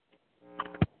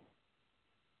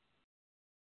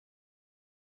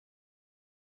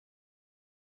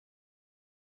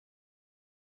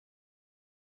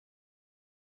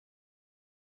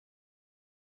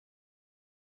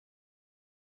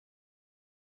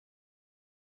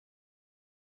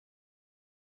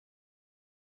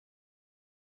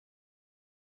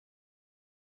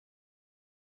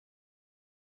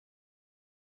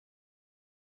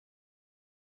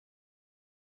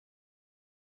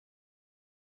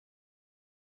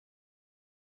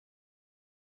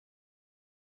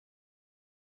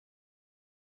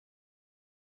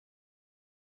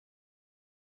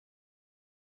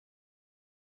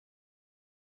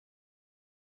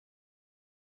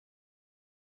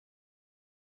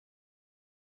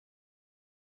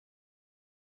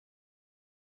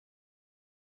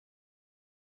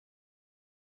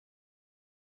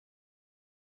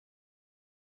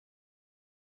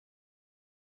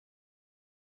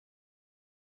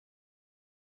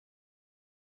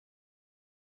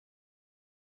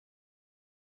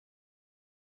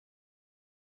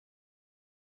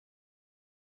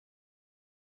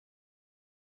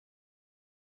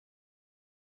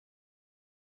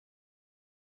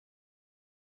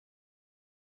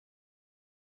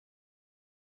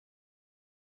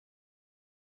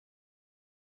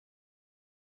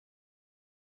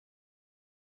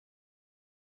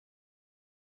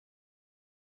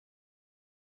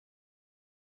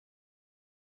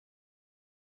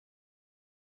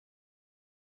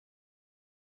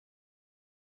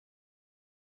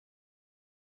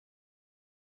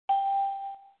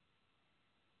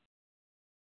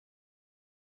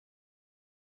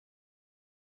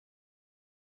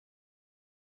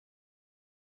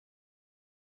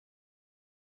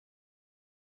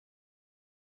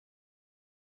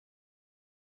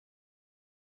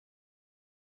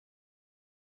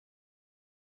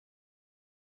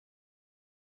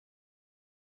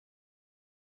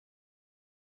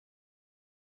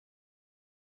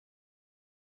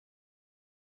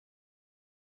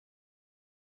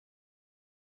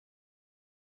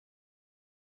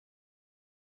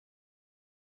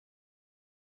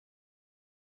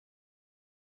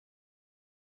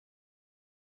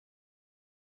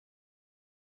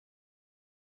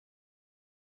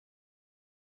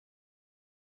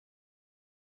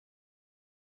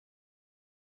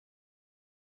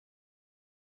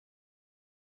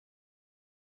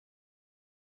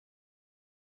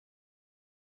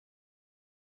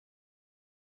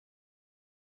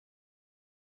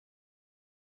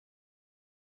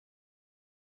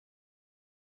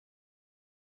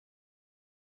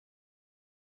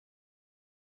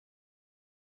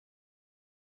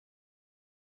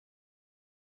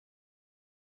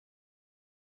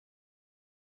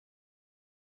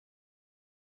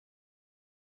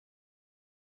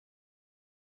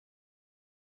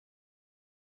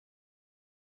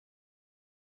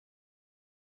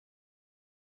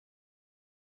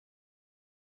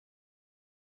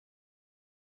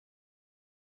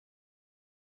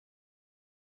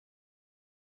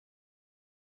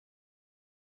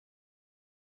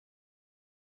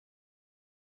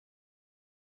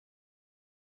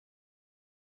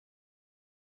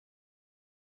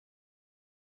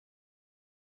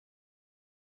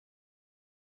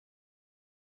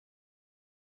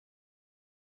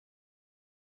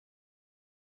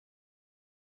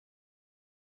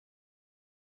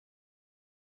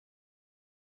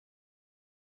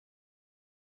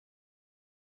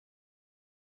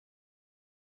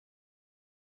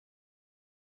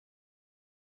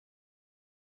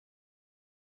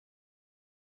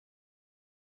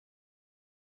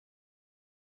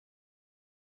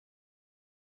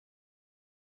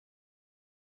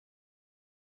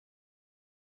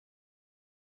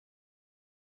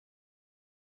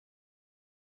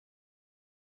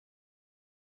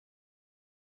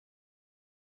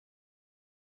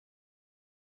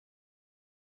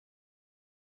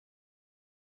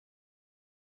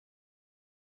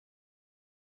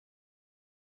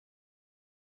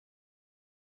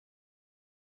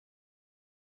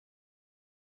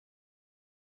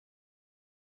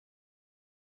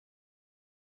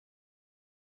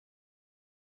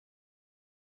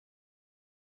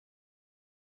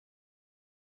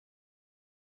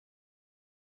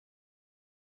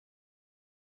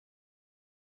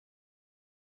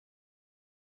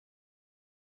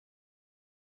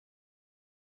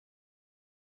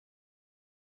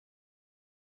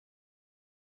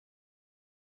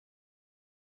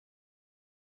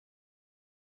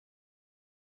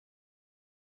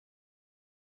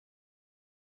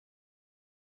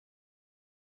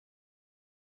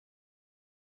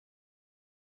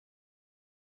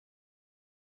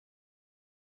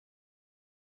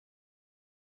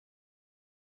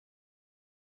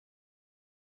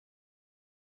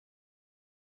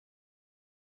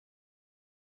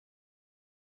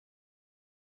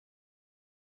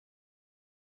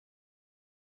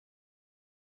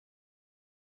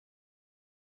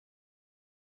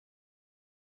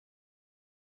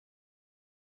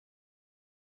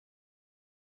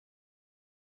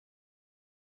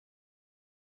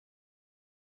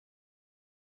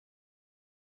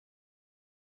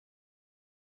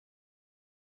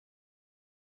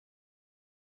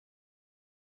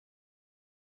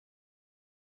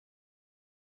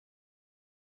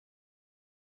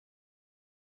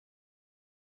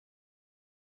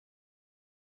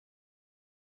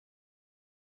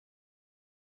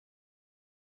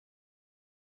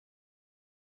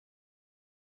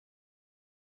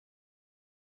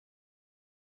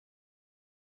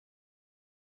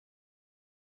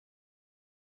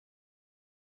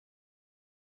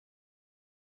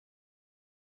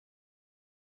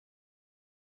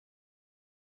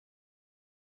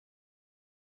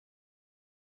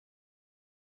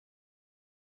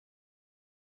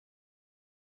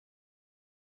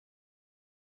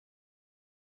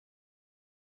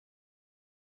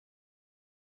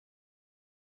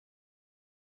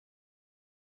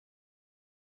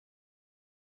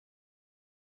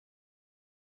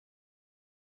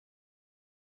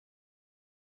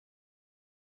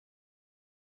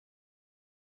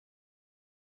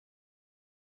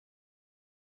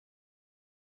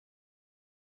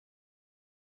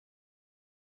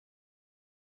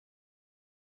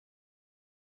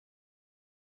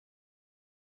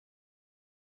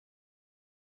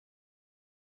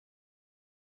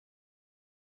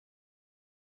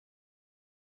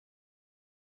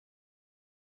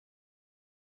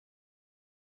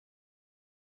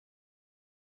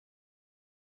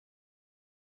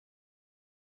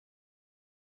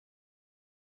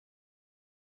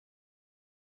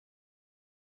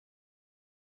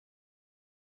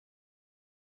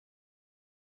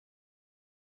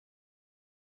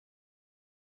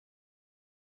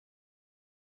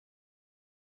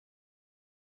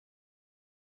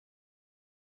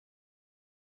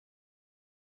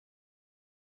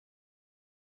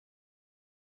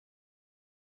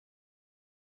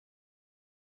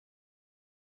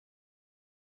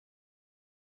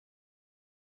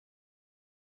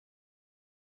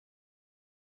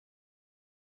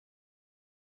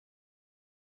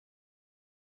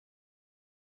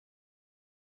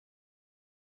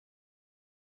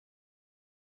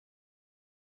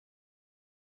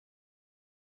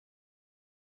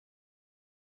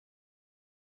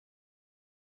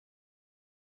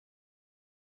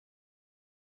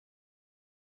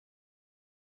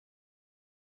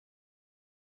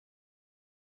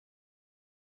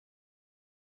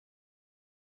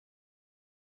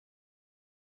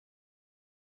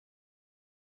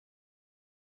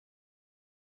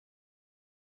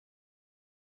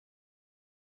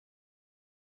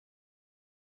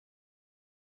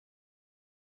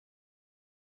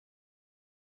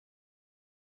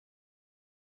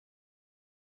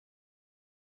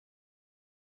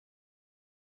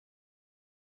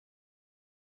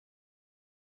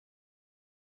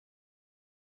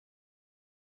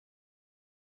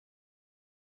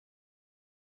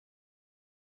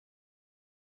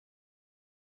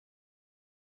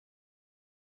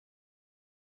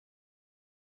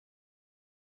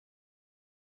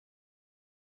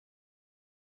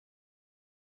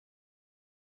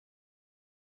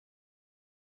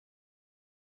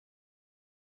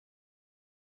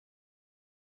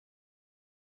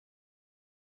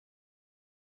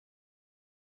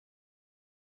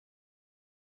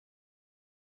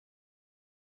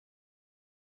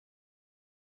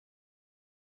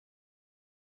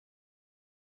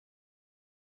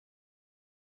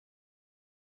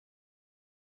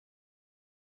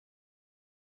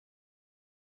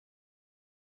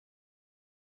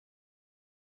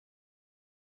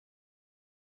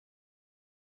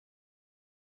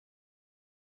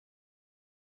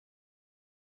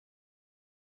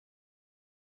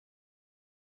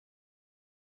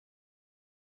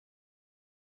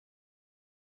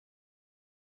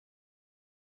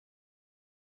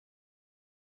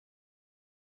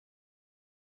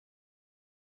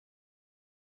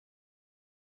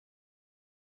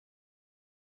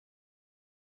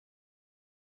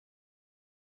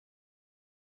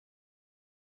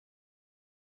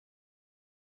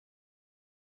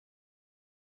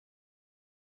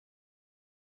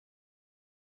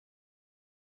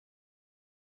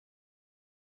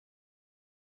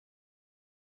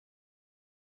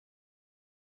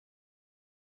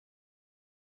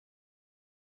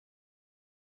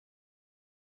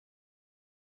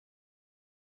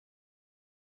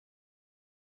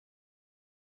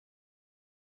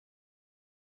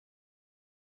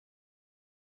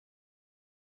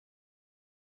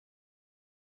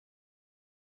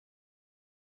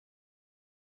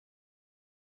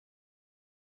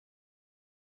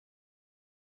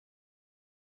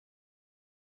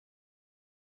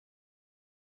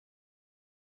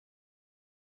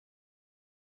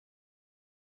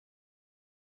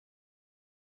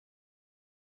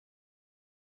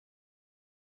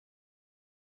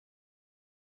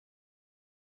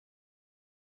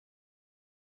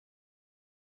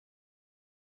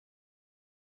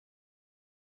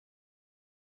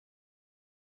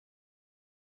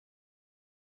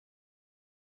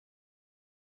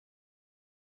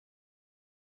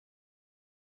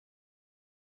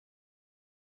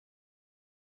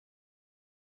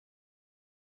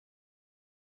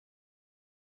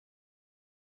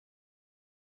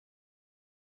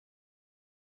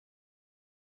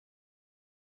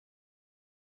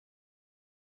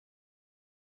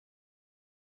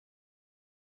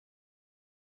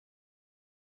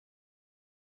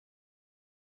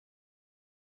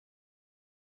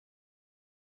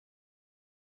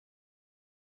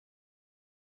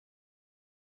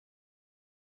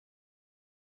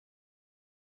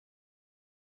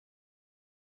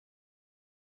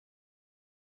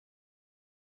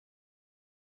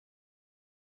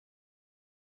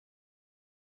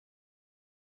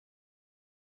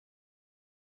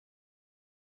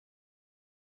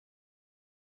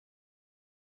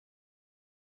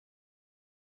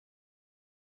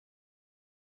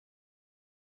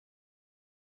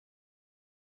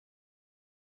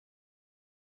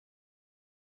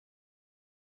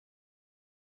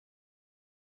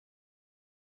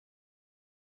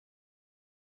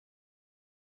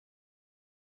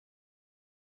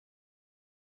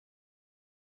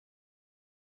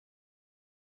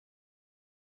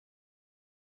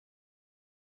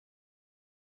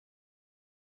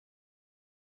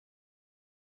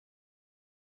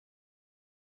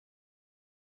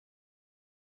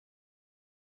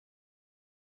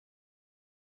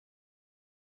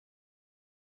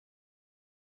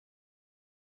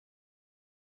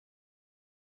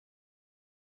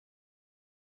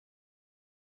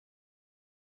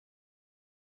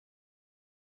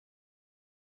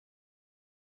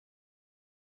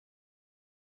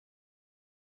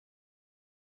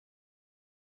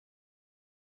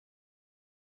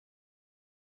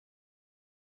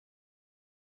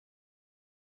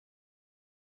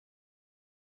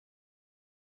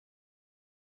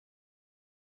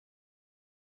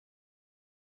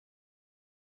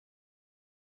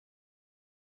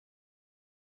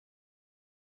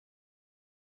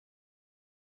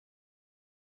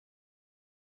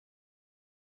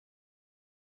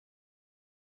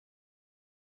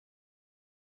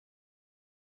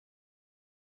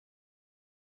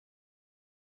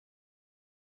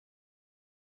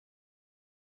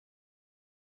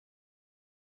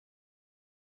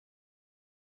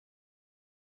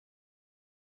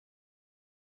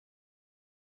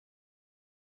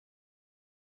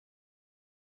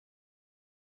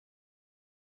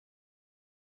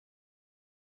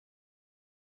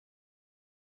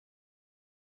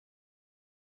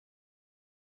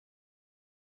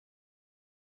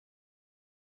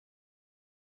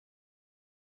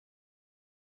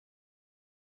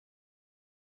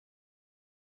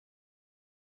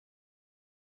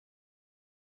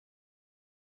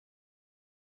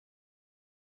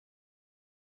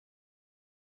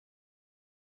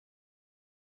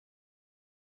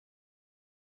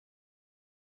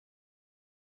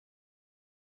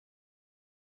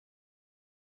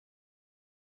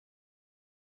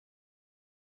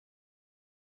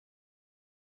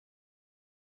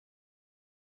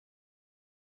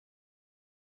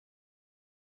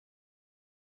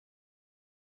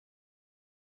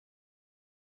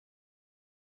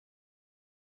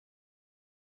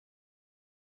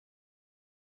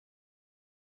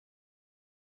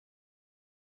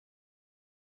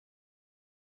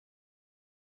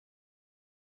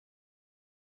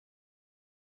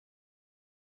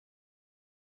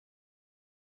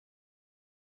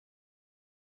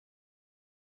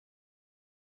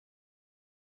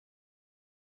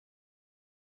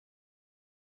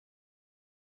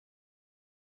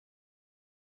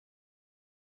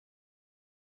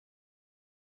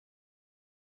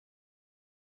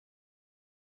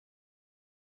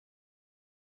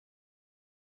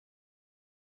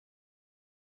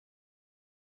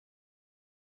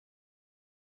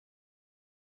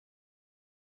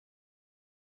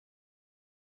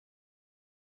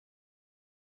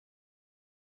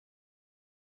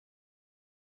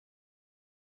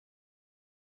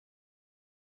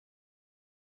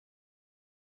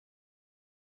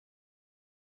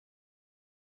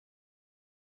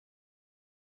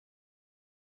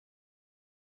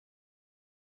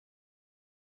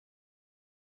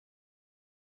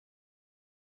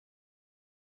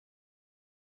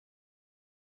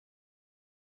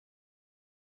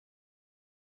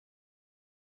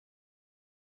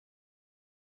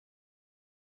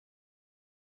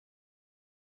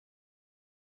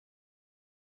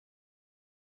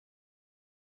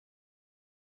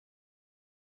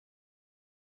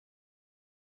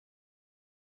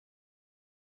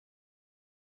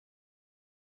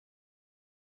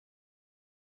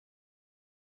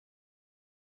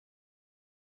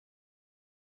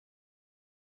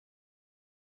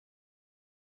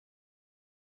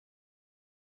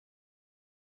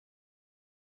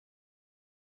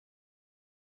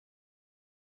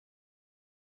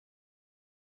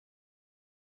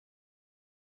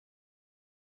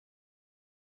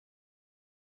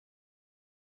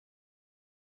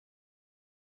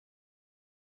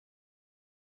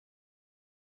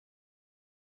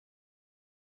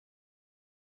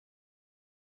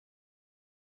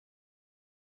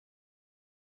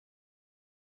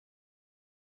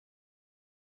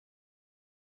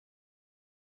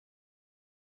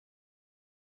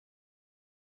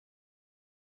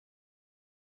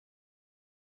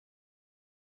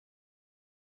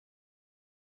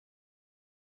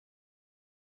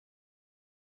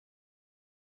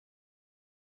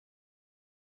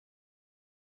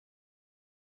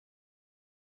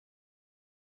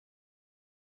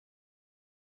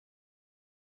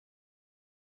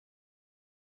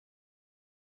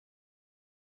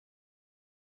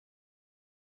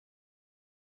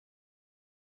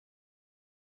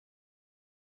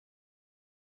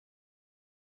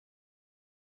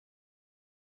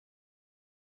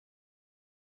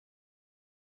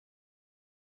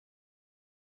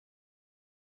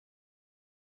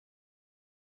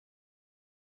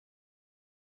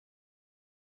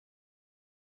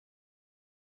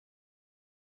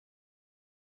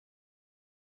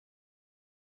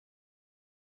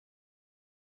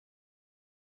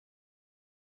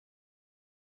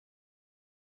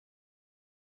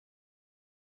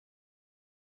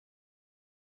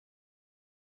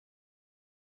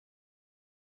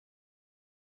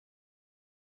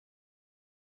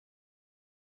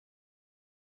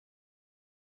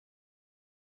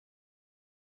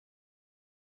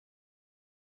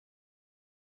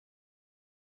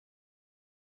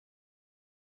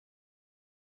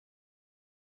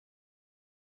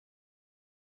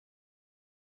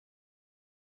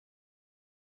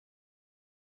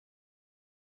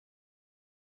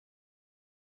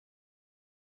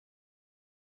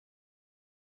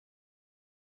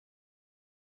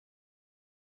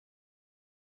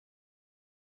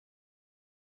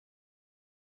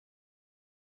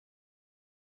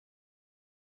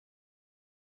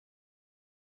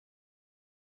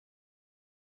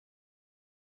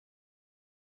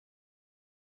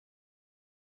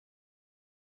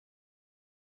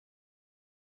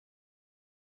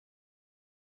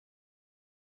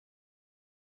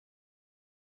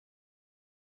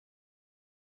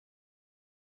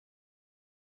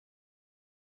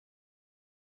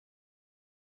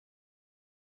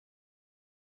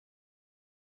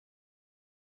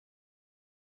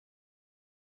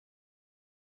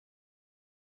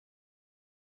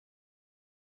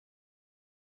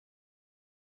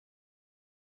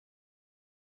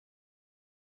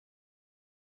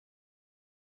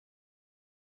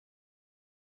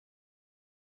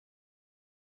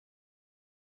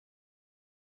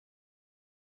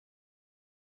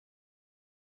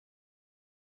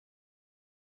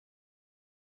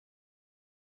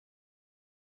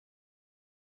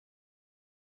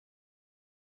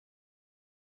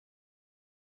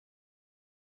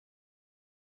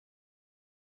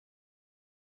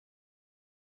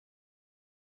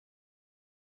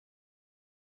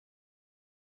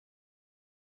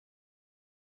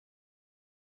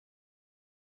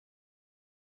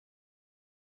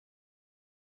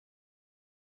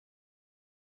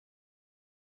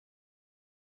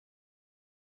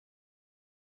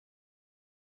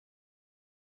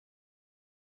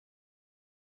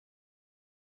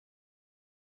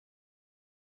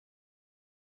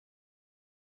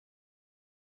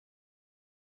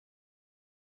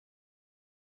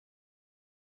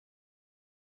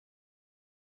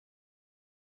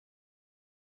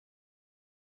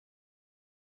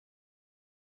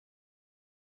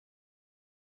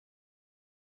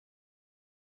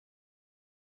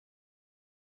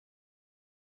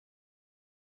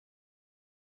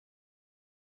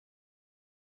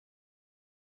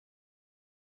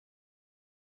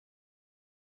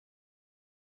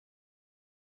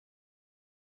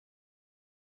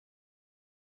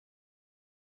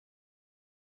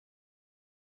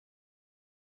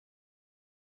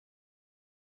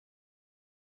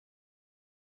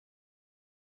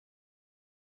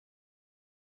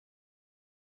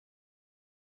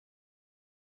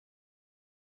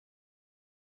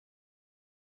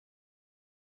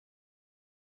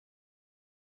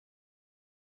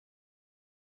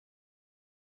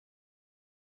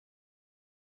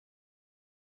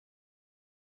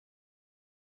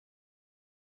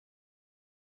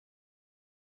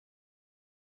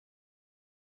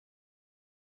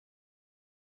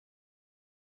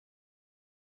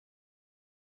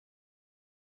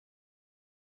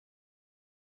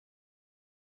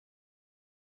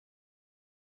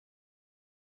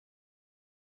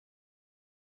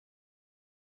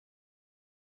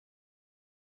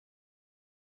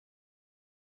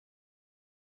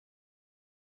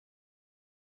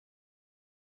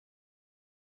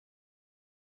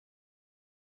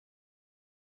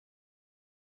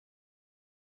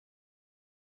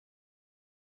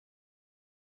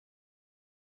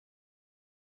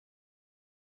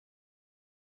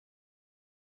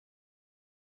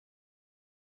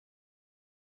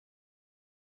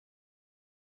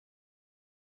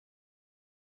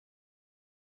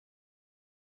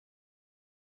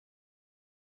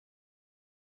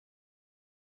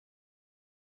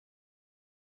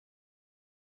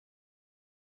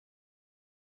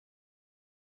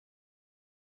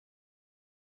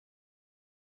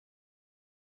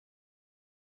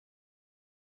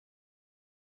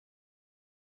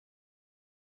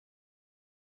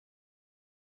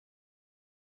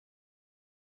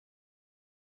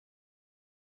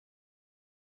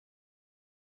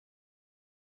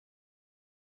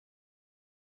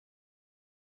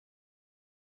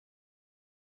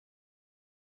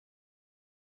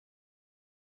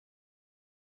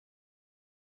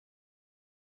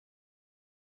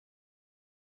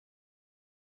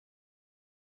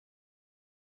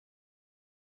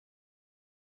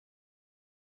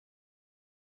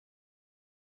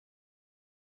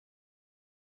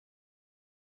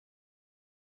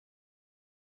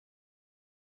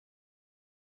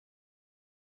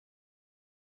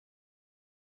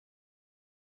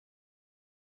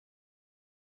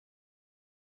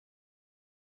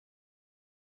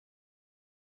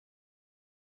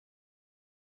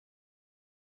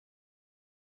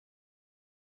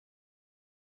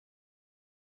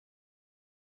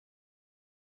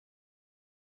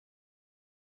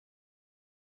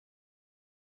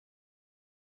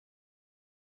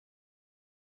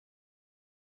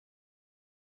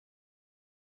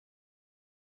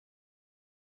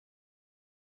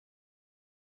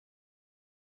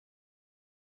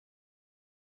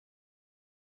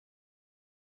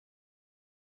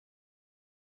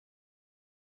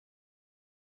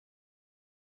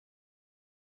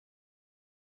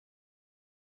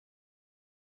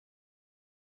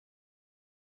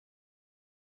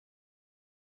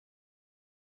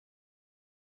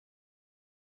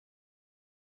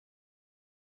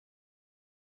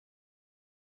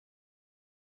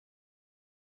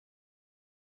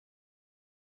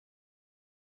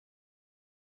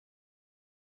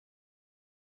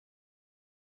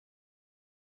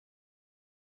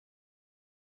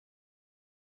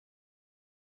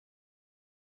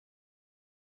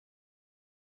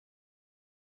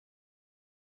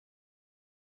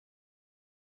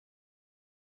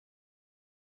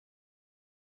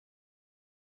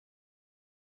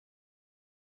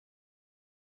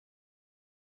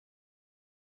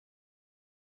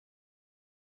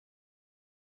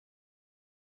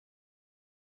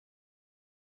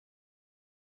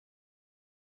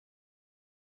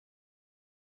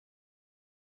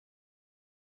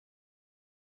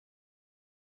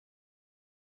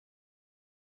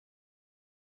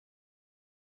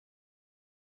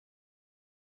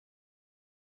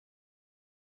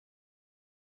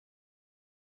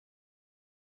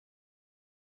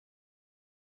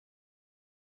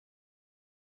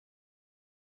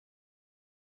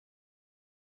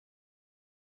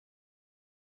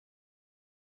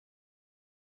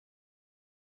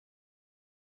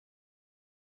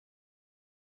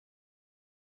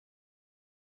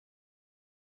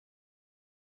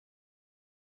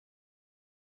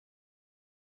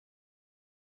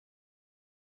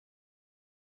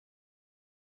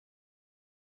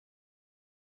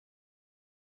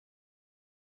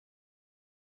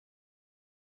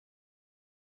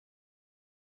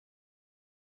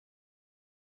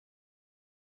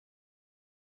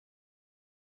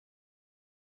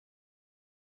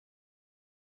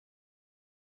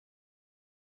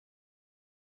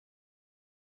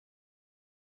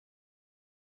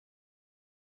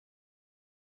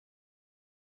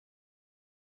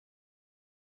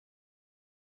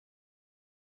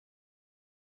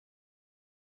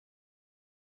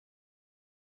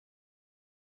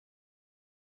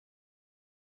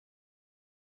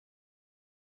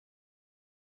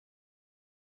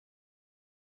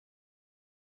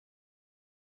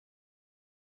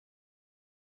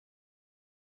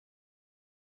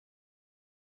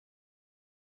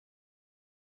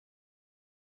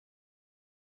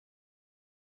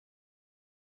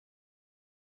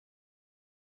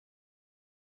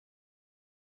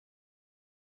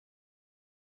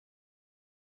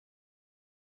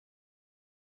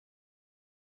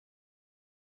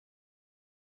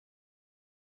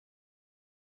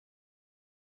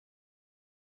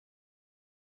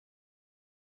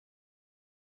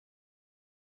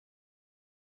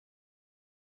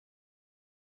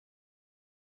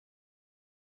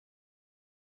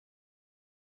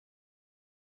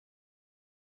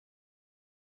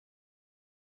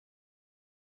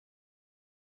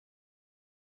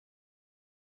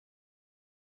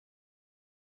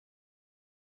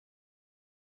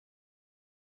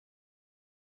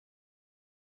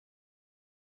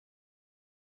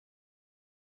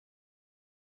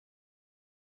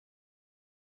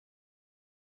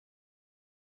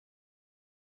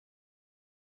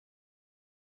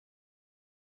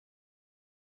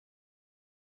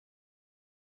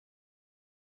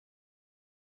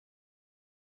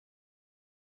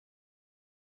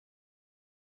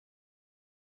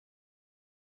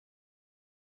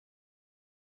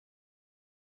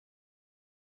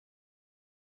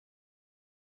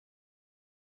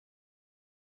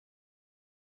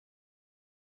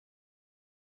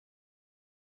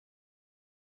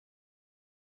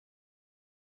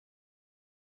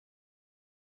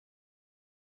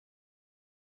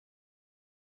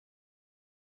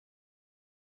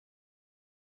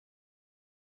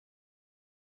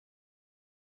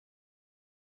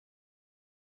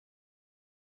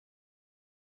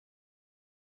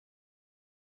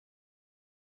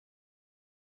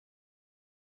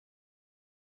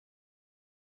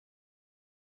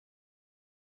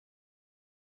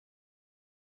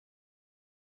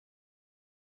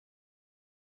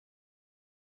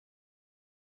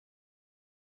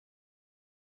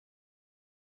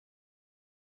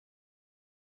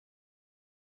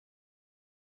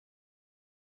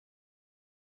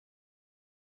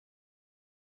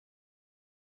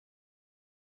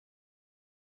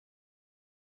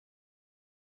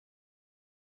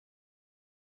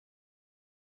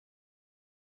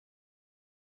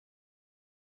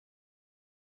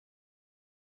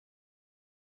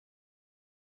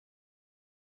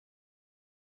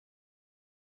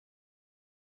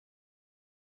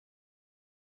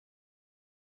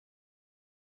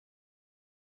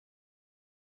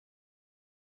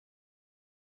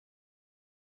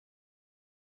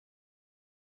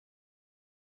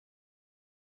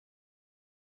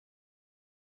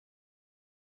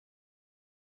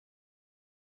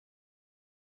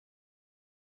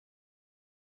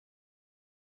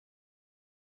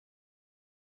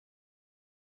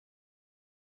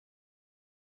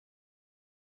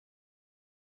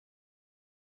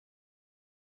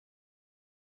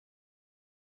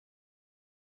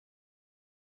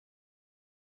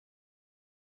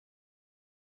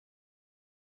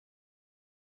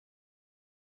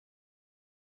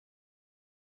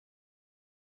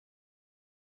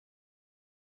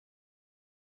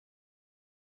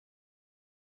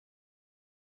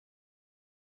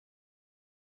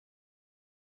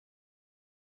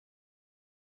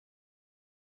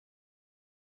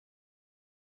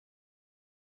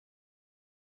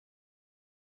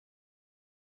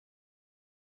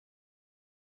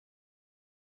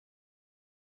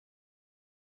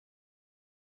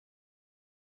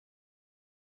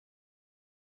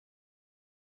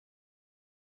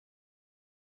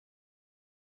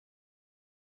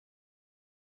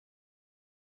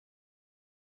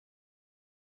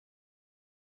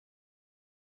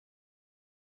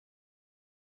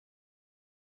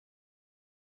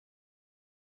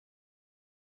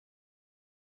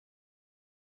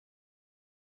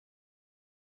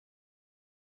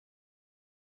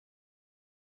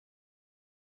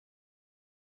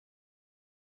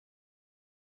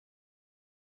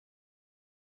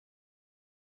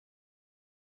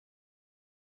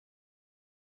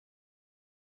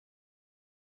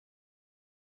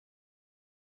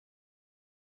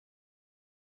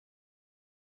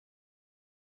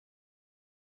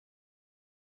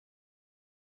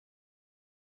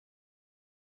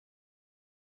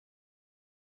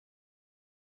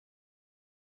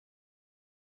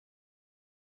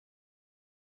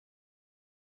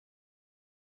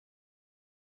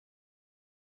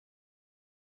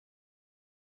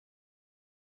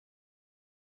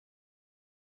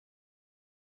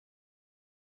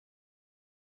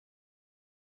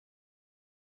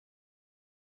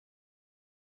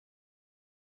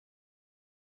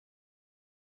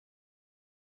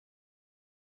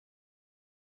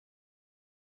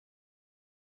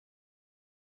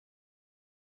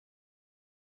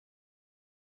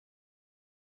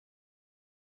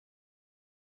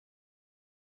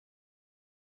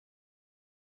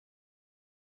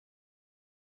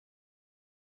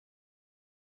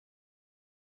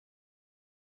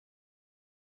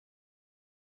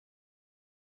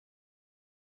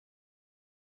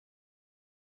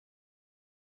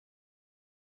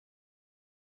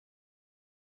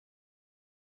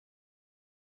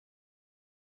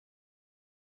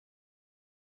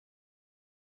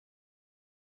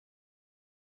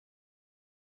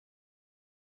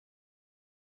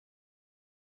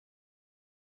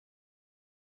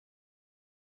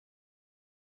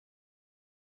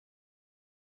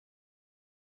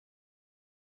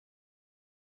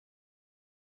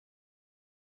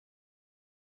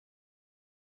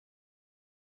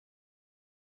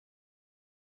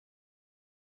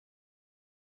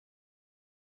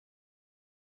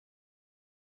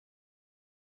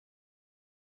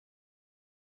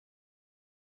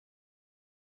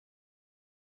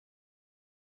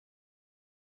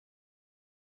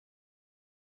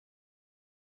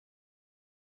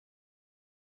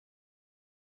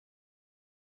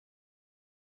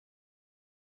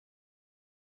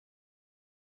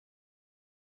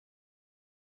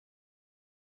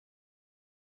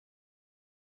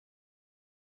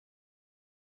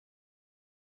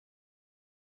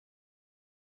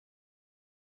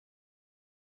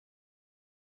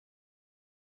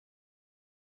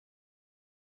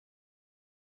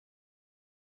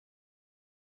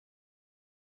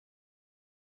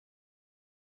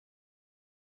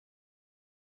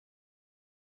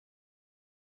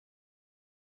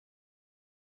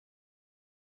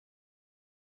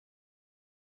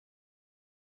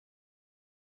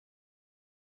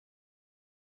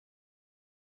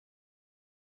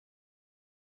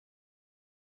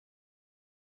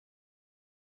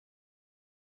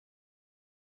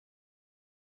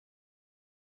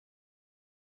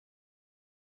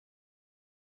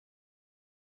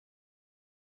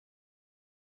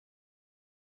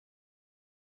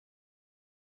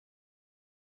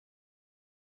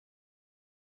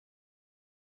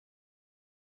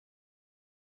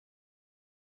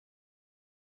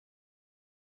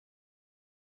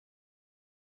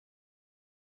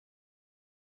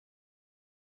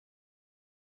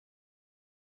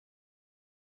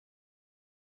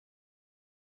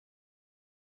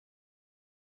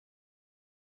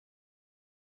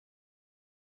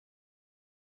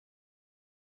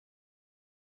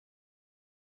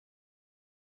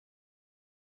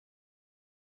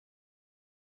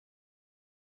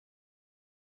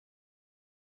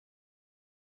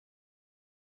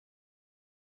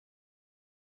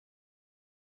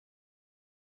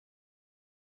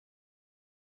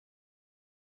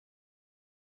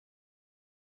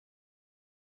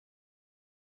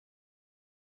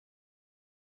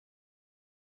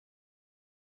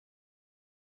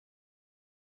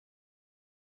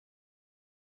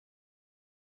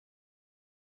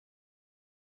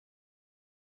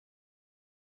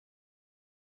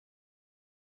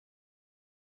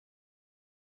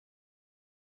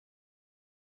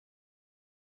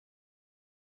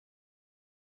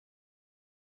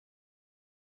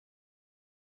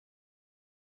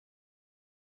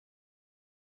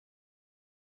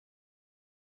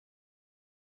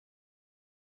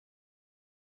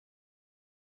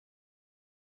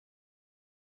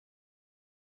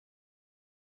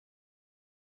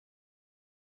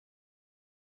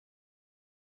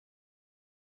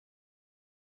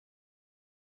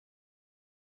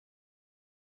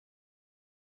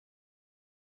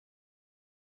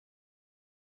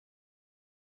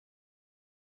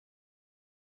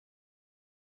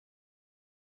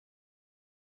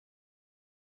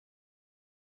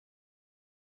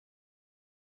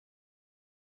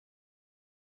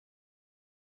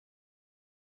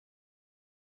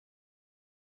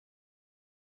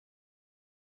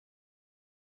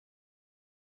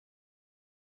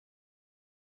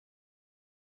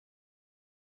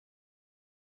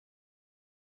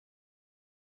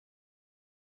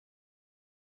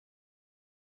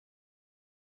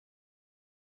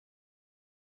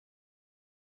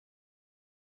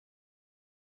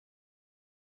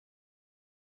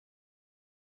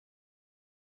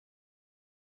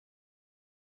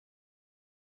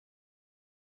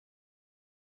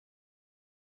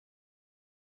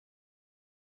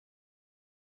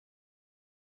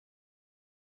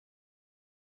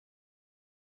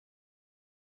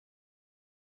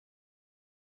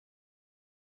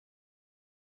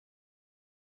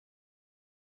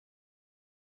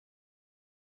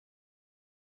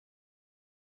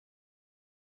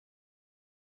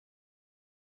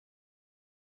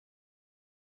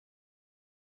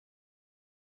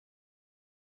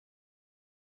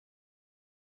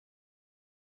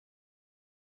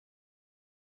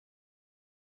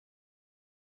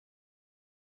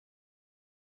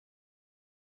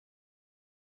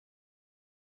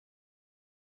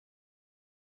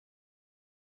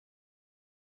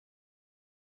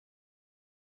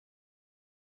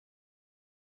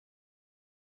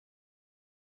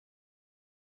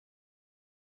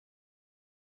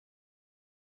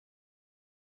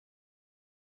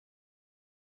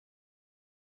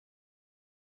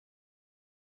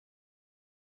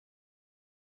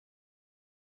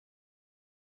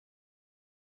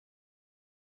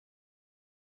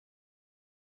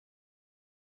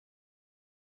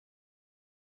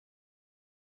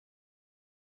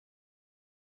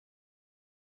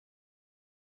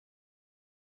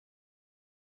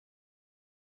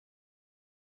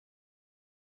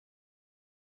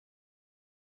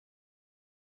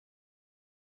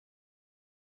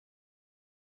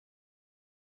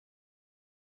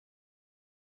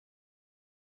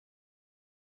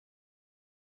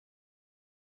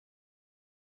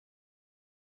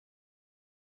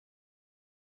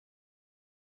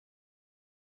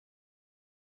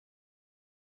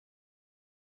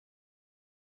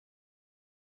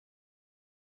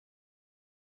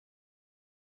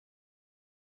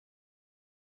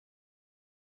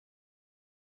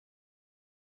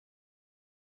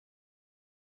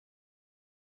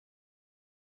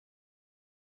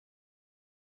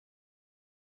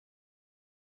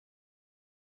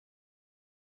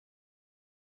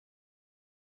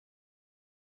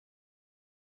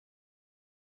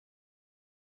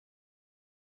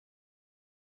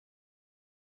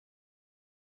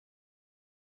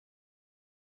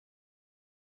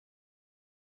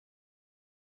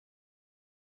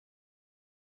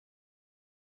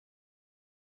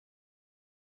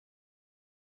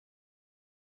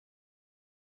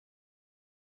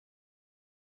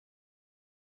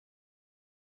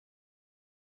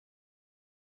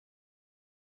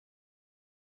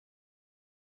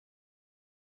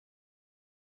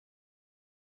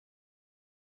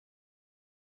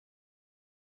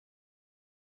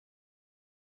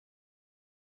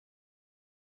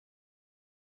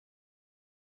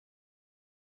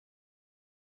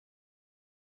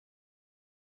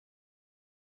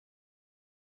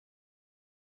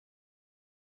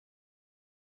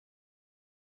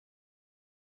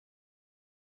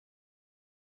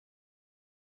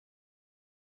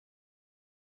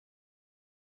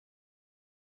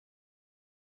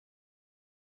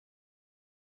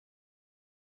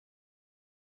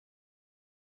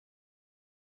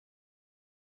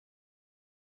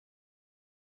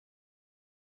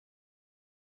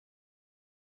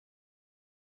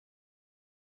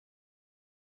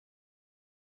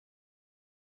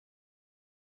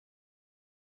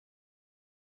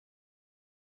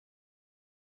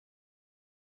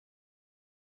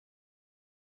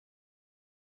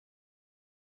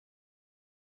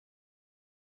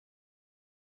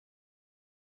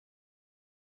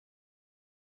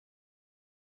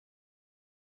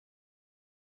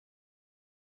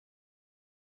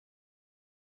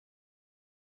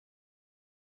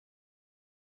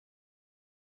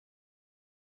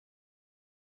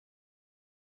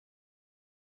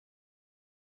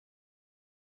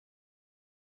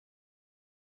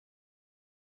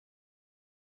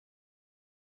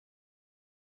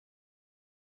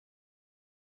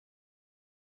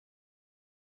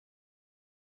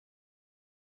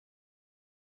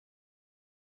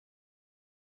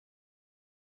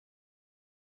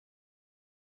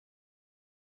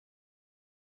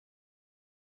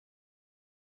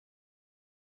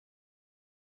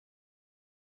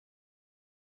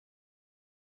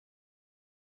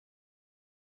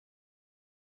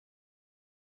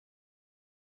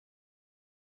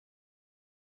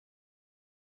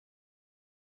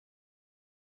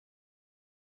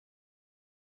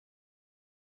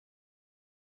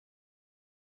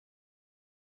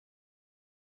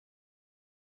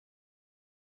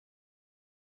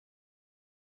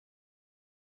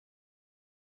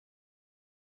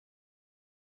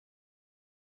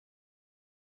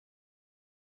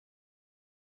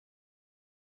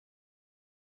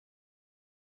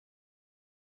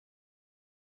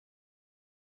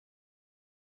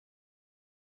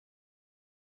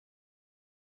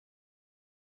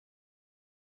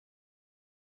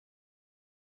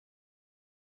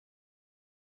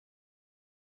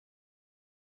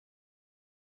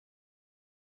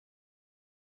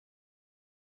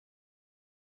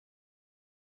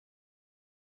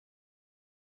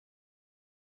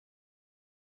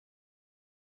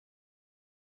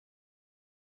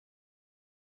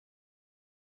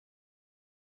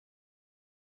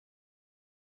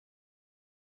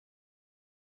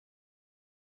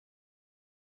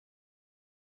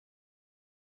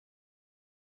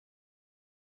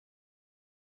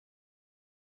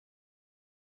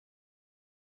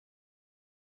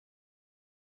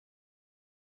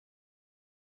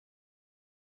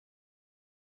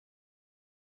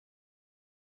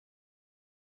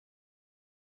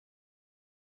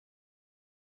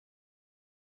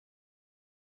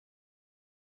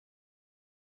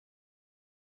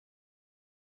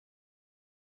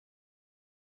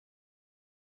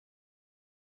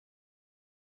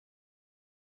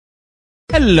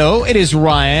 Hello, it is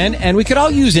Ryan, and we could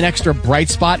all use an extra bright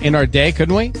spot in our day,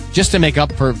 couldn't we? Just to make up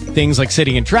for things like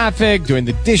sitting in traffic, doing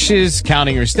the dishes,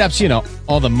 counting your steps, you know,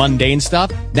 all the mundane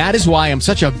stuff. That is why I'm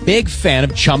such a big fan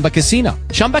of Chumba Casino.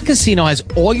 Chumba Casino has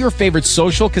all your favorite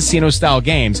social casino-style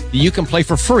games that you can play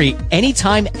for free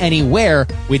anytime, anywhere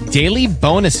with daily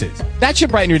bonuses. That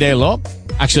should brighten your day a little.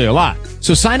 Actually, a lot.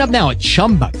 So sign up now at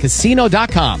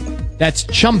ChumbaCasino.com. That's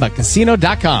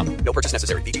ChumbaCasino.com. No purchase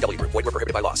necessary. VGW Group. Void where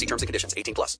prohibited by law. See terms and conditions. 18+.